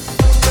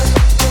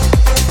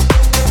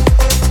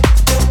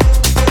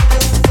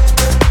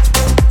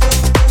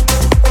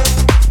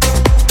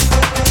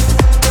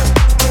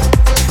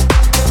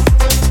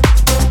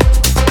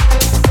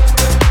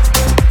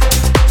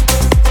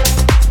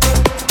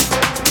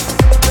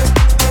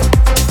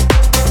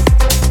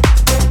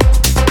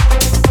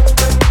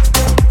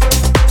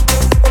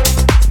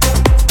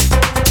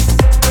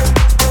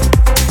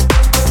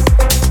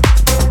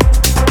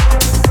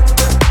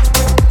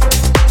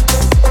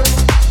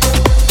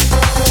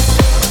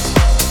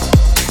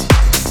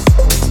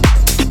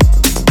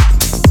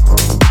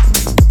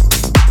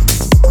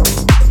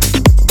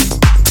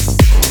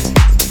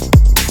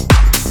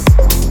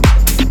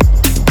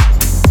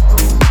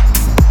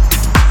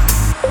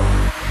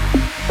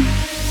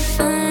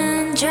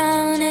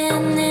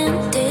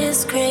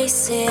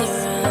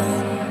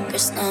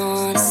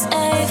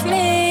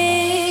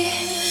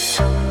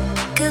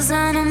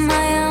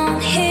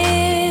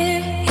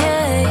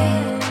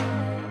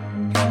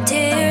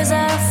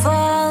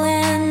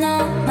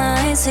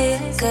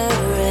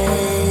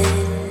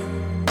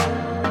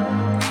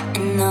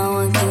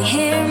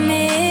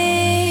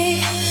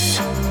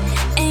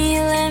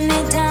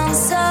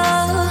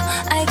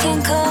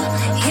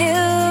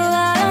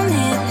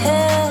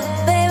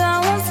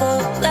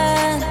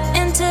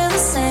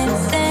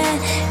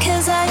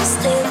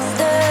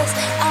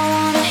 I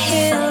wanna hear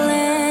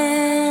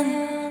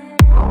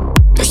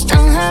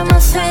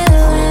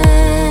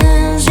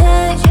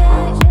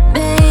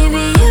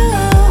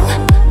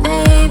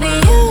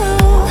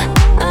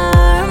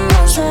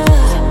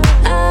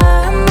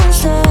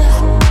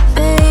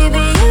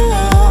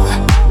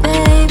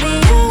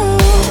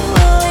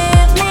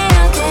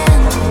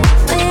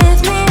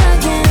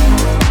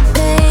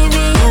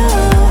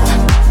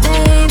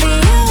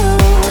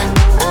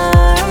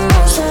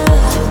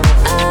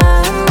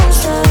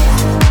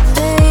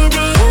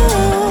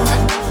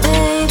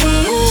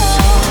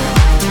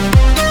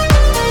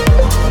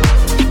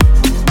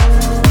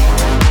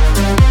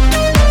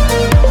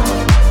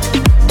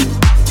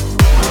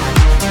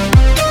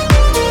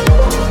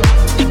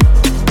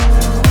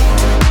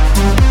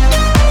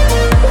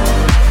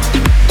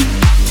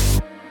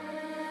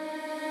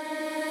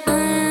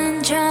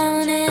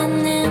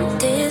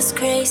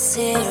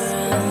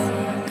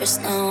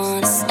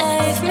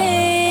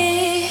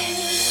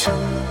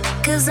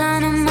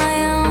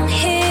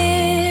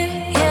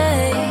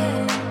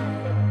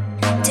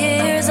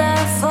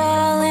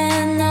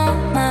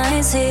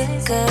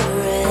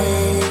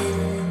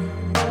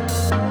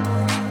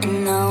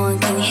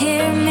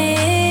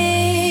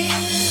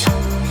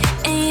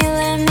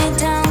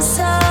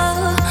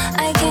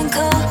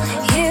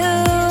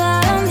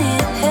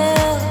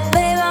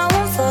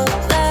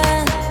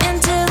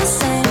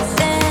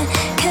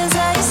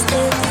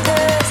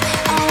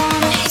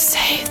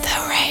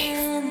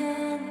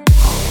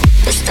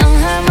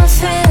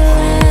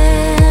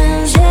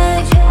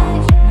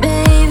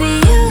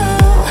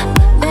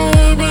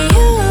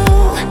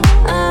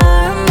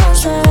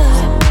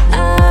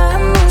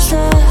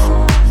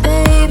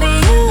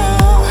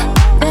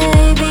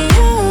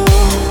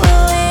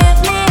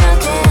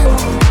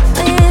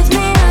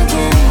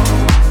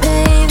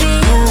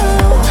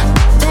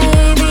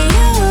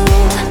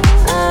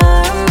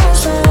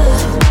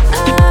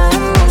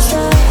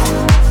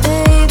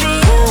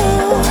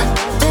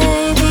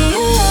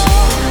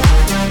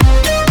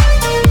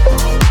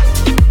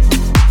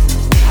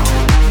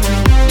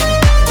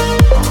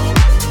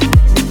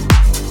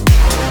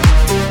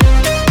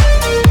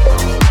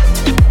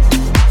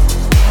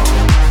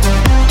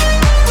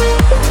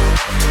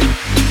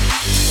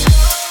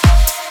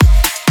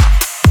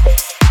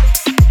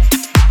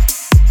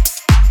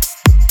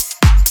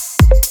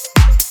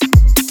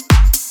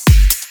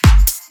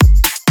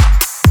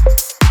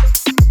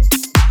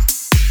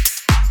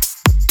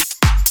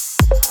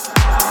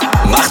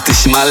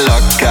mal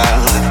locker.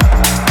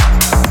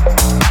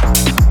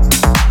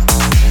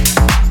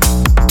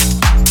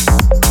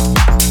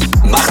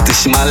 Mach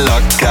dich mal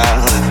locker.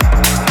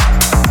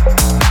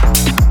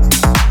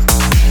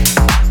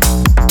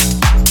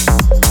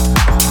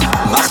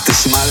 Mach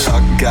dich mal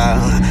locker,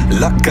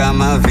 locker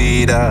mal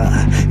wieder.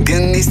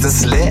 Genieß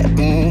das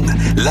Leben,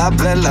 la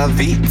bella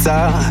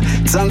vita.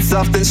 Tanz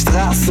auf den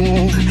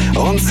Straßen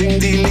und sing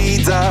die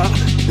Lieder.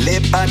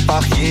 Leb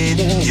einfach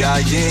jeden, ja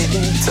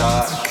jeden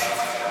Tag.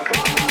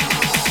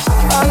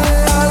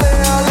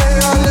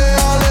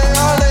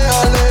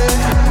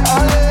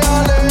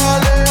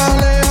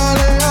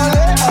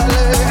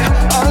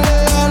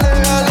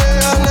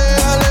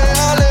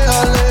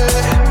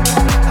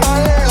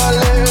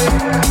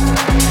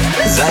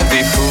 Sei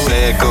wie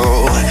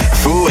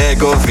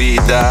Fuego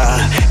wieder.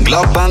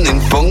 Glaub an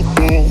den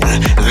Funken,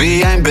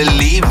 wie ein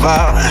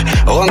Believer.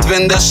 Und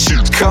wenn das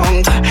Schild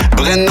kommt,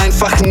 brenn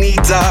einfach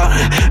nieder.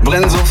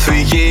 Brenn so für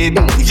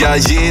jeden, ja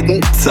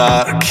jeden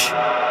Tag.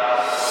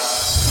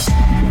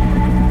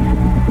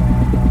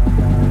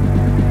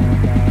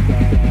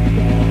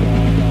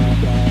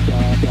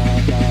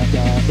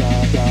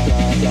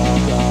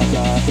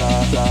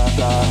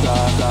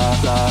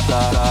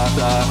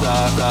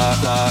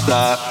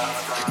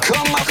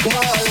 Komm, mach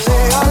mal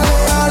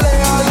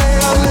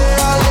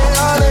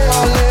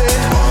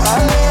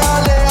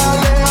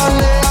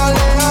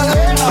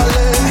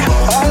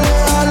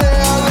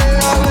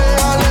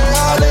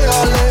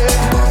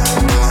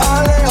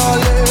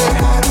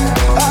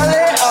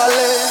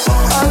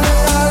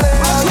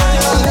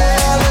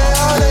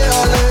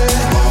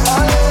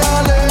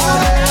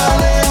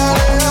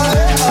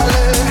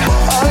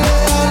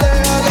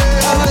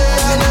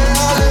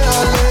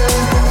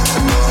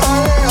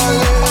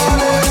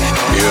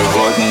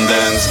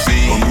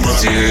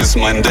hier ist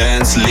mein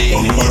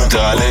Dance-Lied,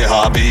 alle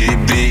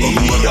Habibi,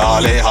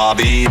 alle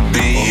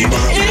Habibi.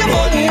 Ihr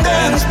wollt ein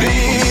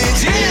Dance-Beat,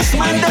 hier ist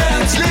mein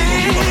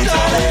Dance-Lied,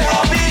 alle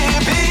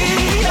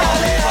Habibi,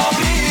 alle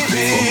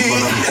Habibi.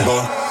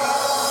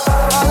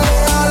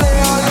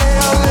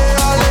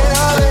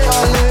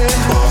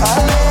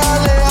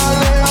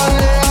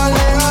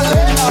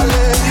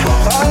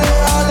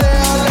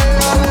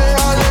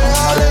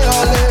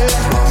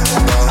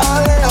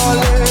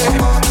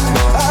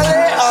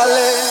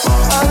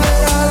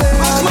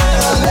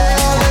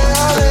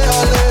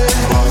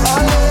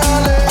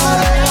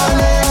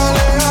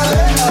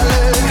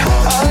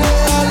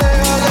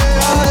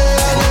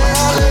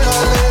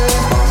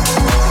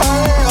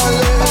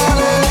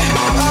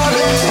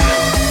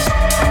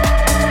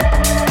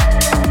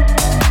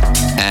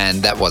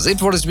 That was it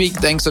for this week.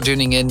 Thanks for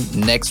tuning in.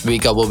 Next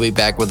week I will be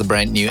back with a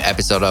brand new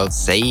episode of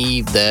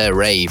Save the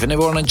Rave. And if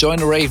you want to join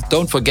the rave,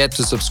 don't forget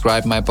to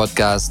subscribe my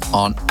podcast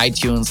on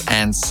iTunes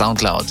and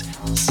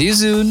SoundCloud. See you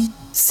soon.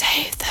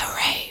 Save the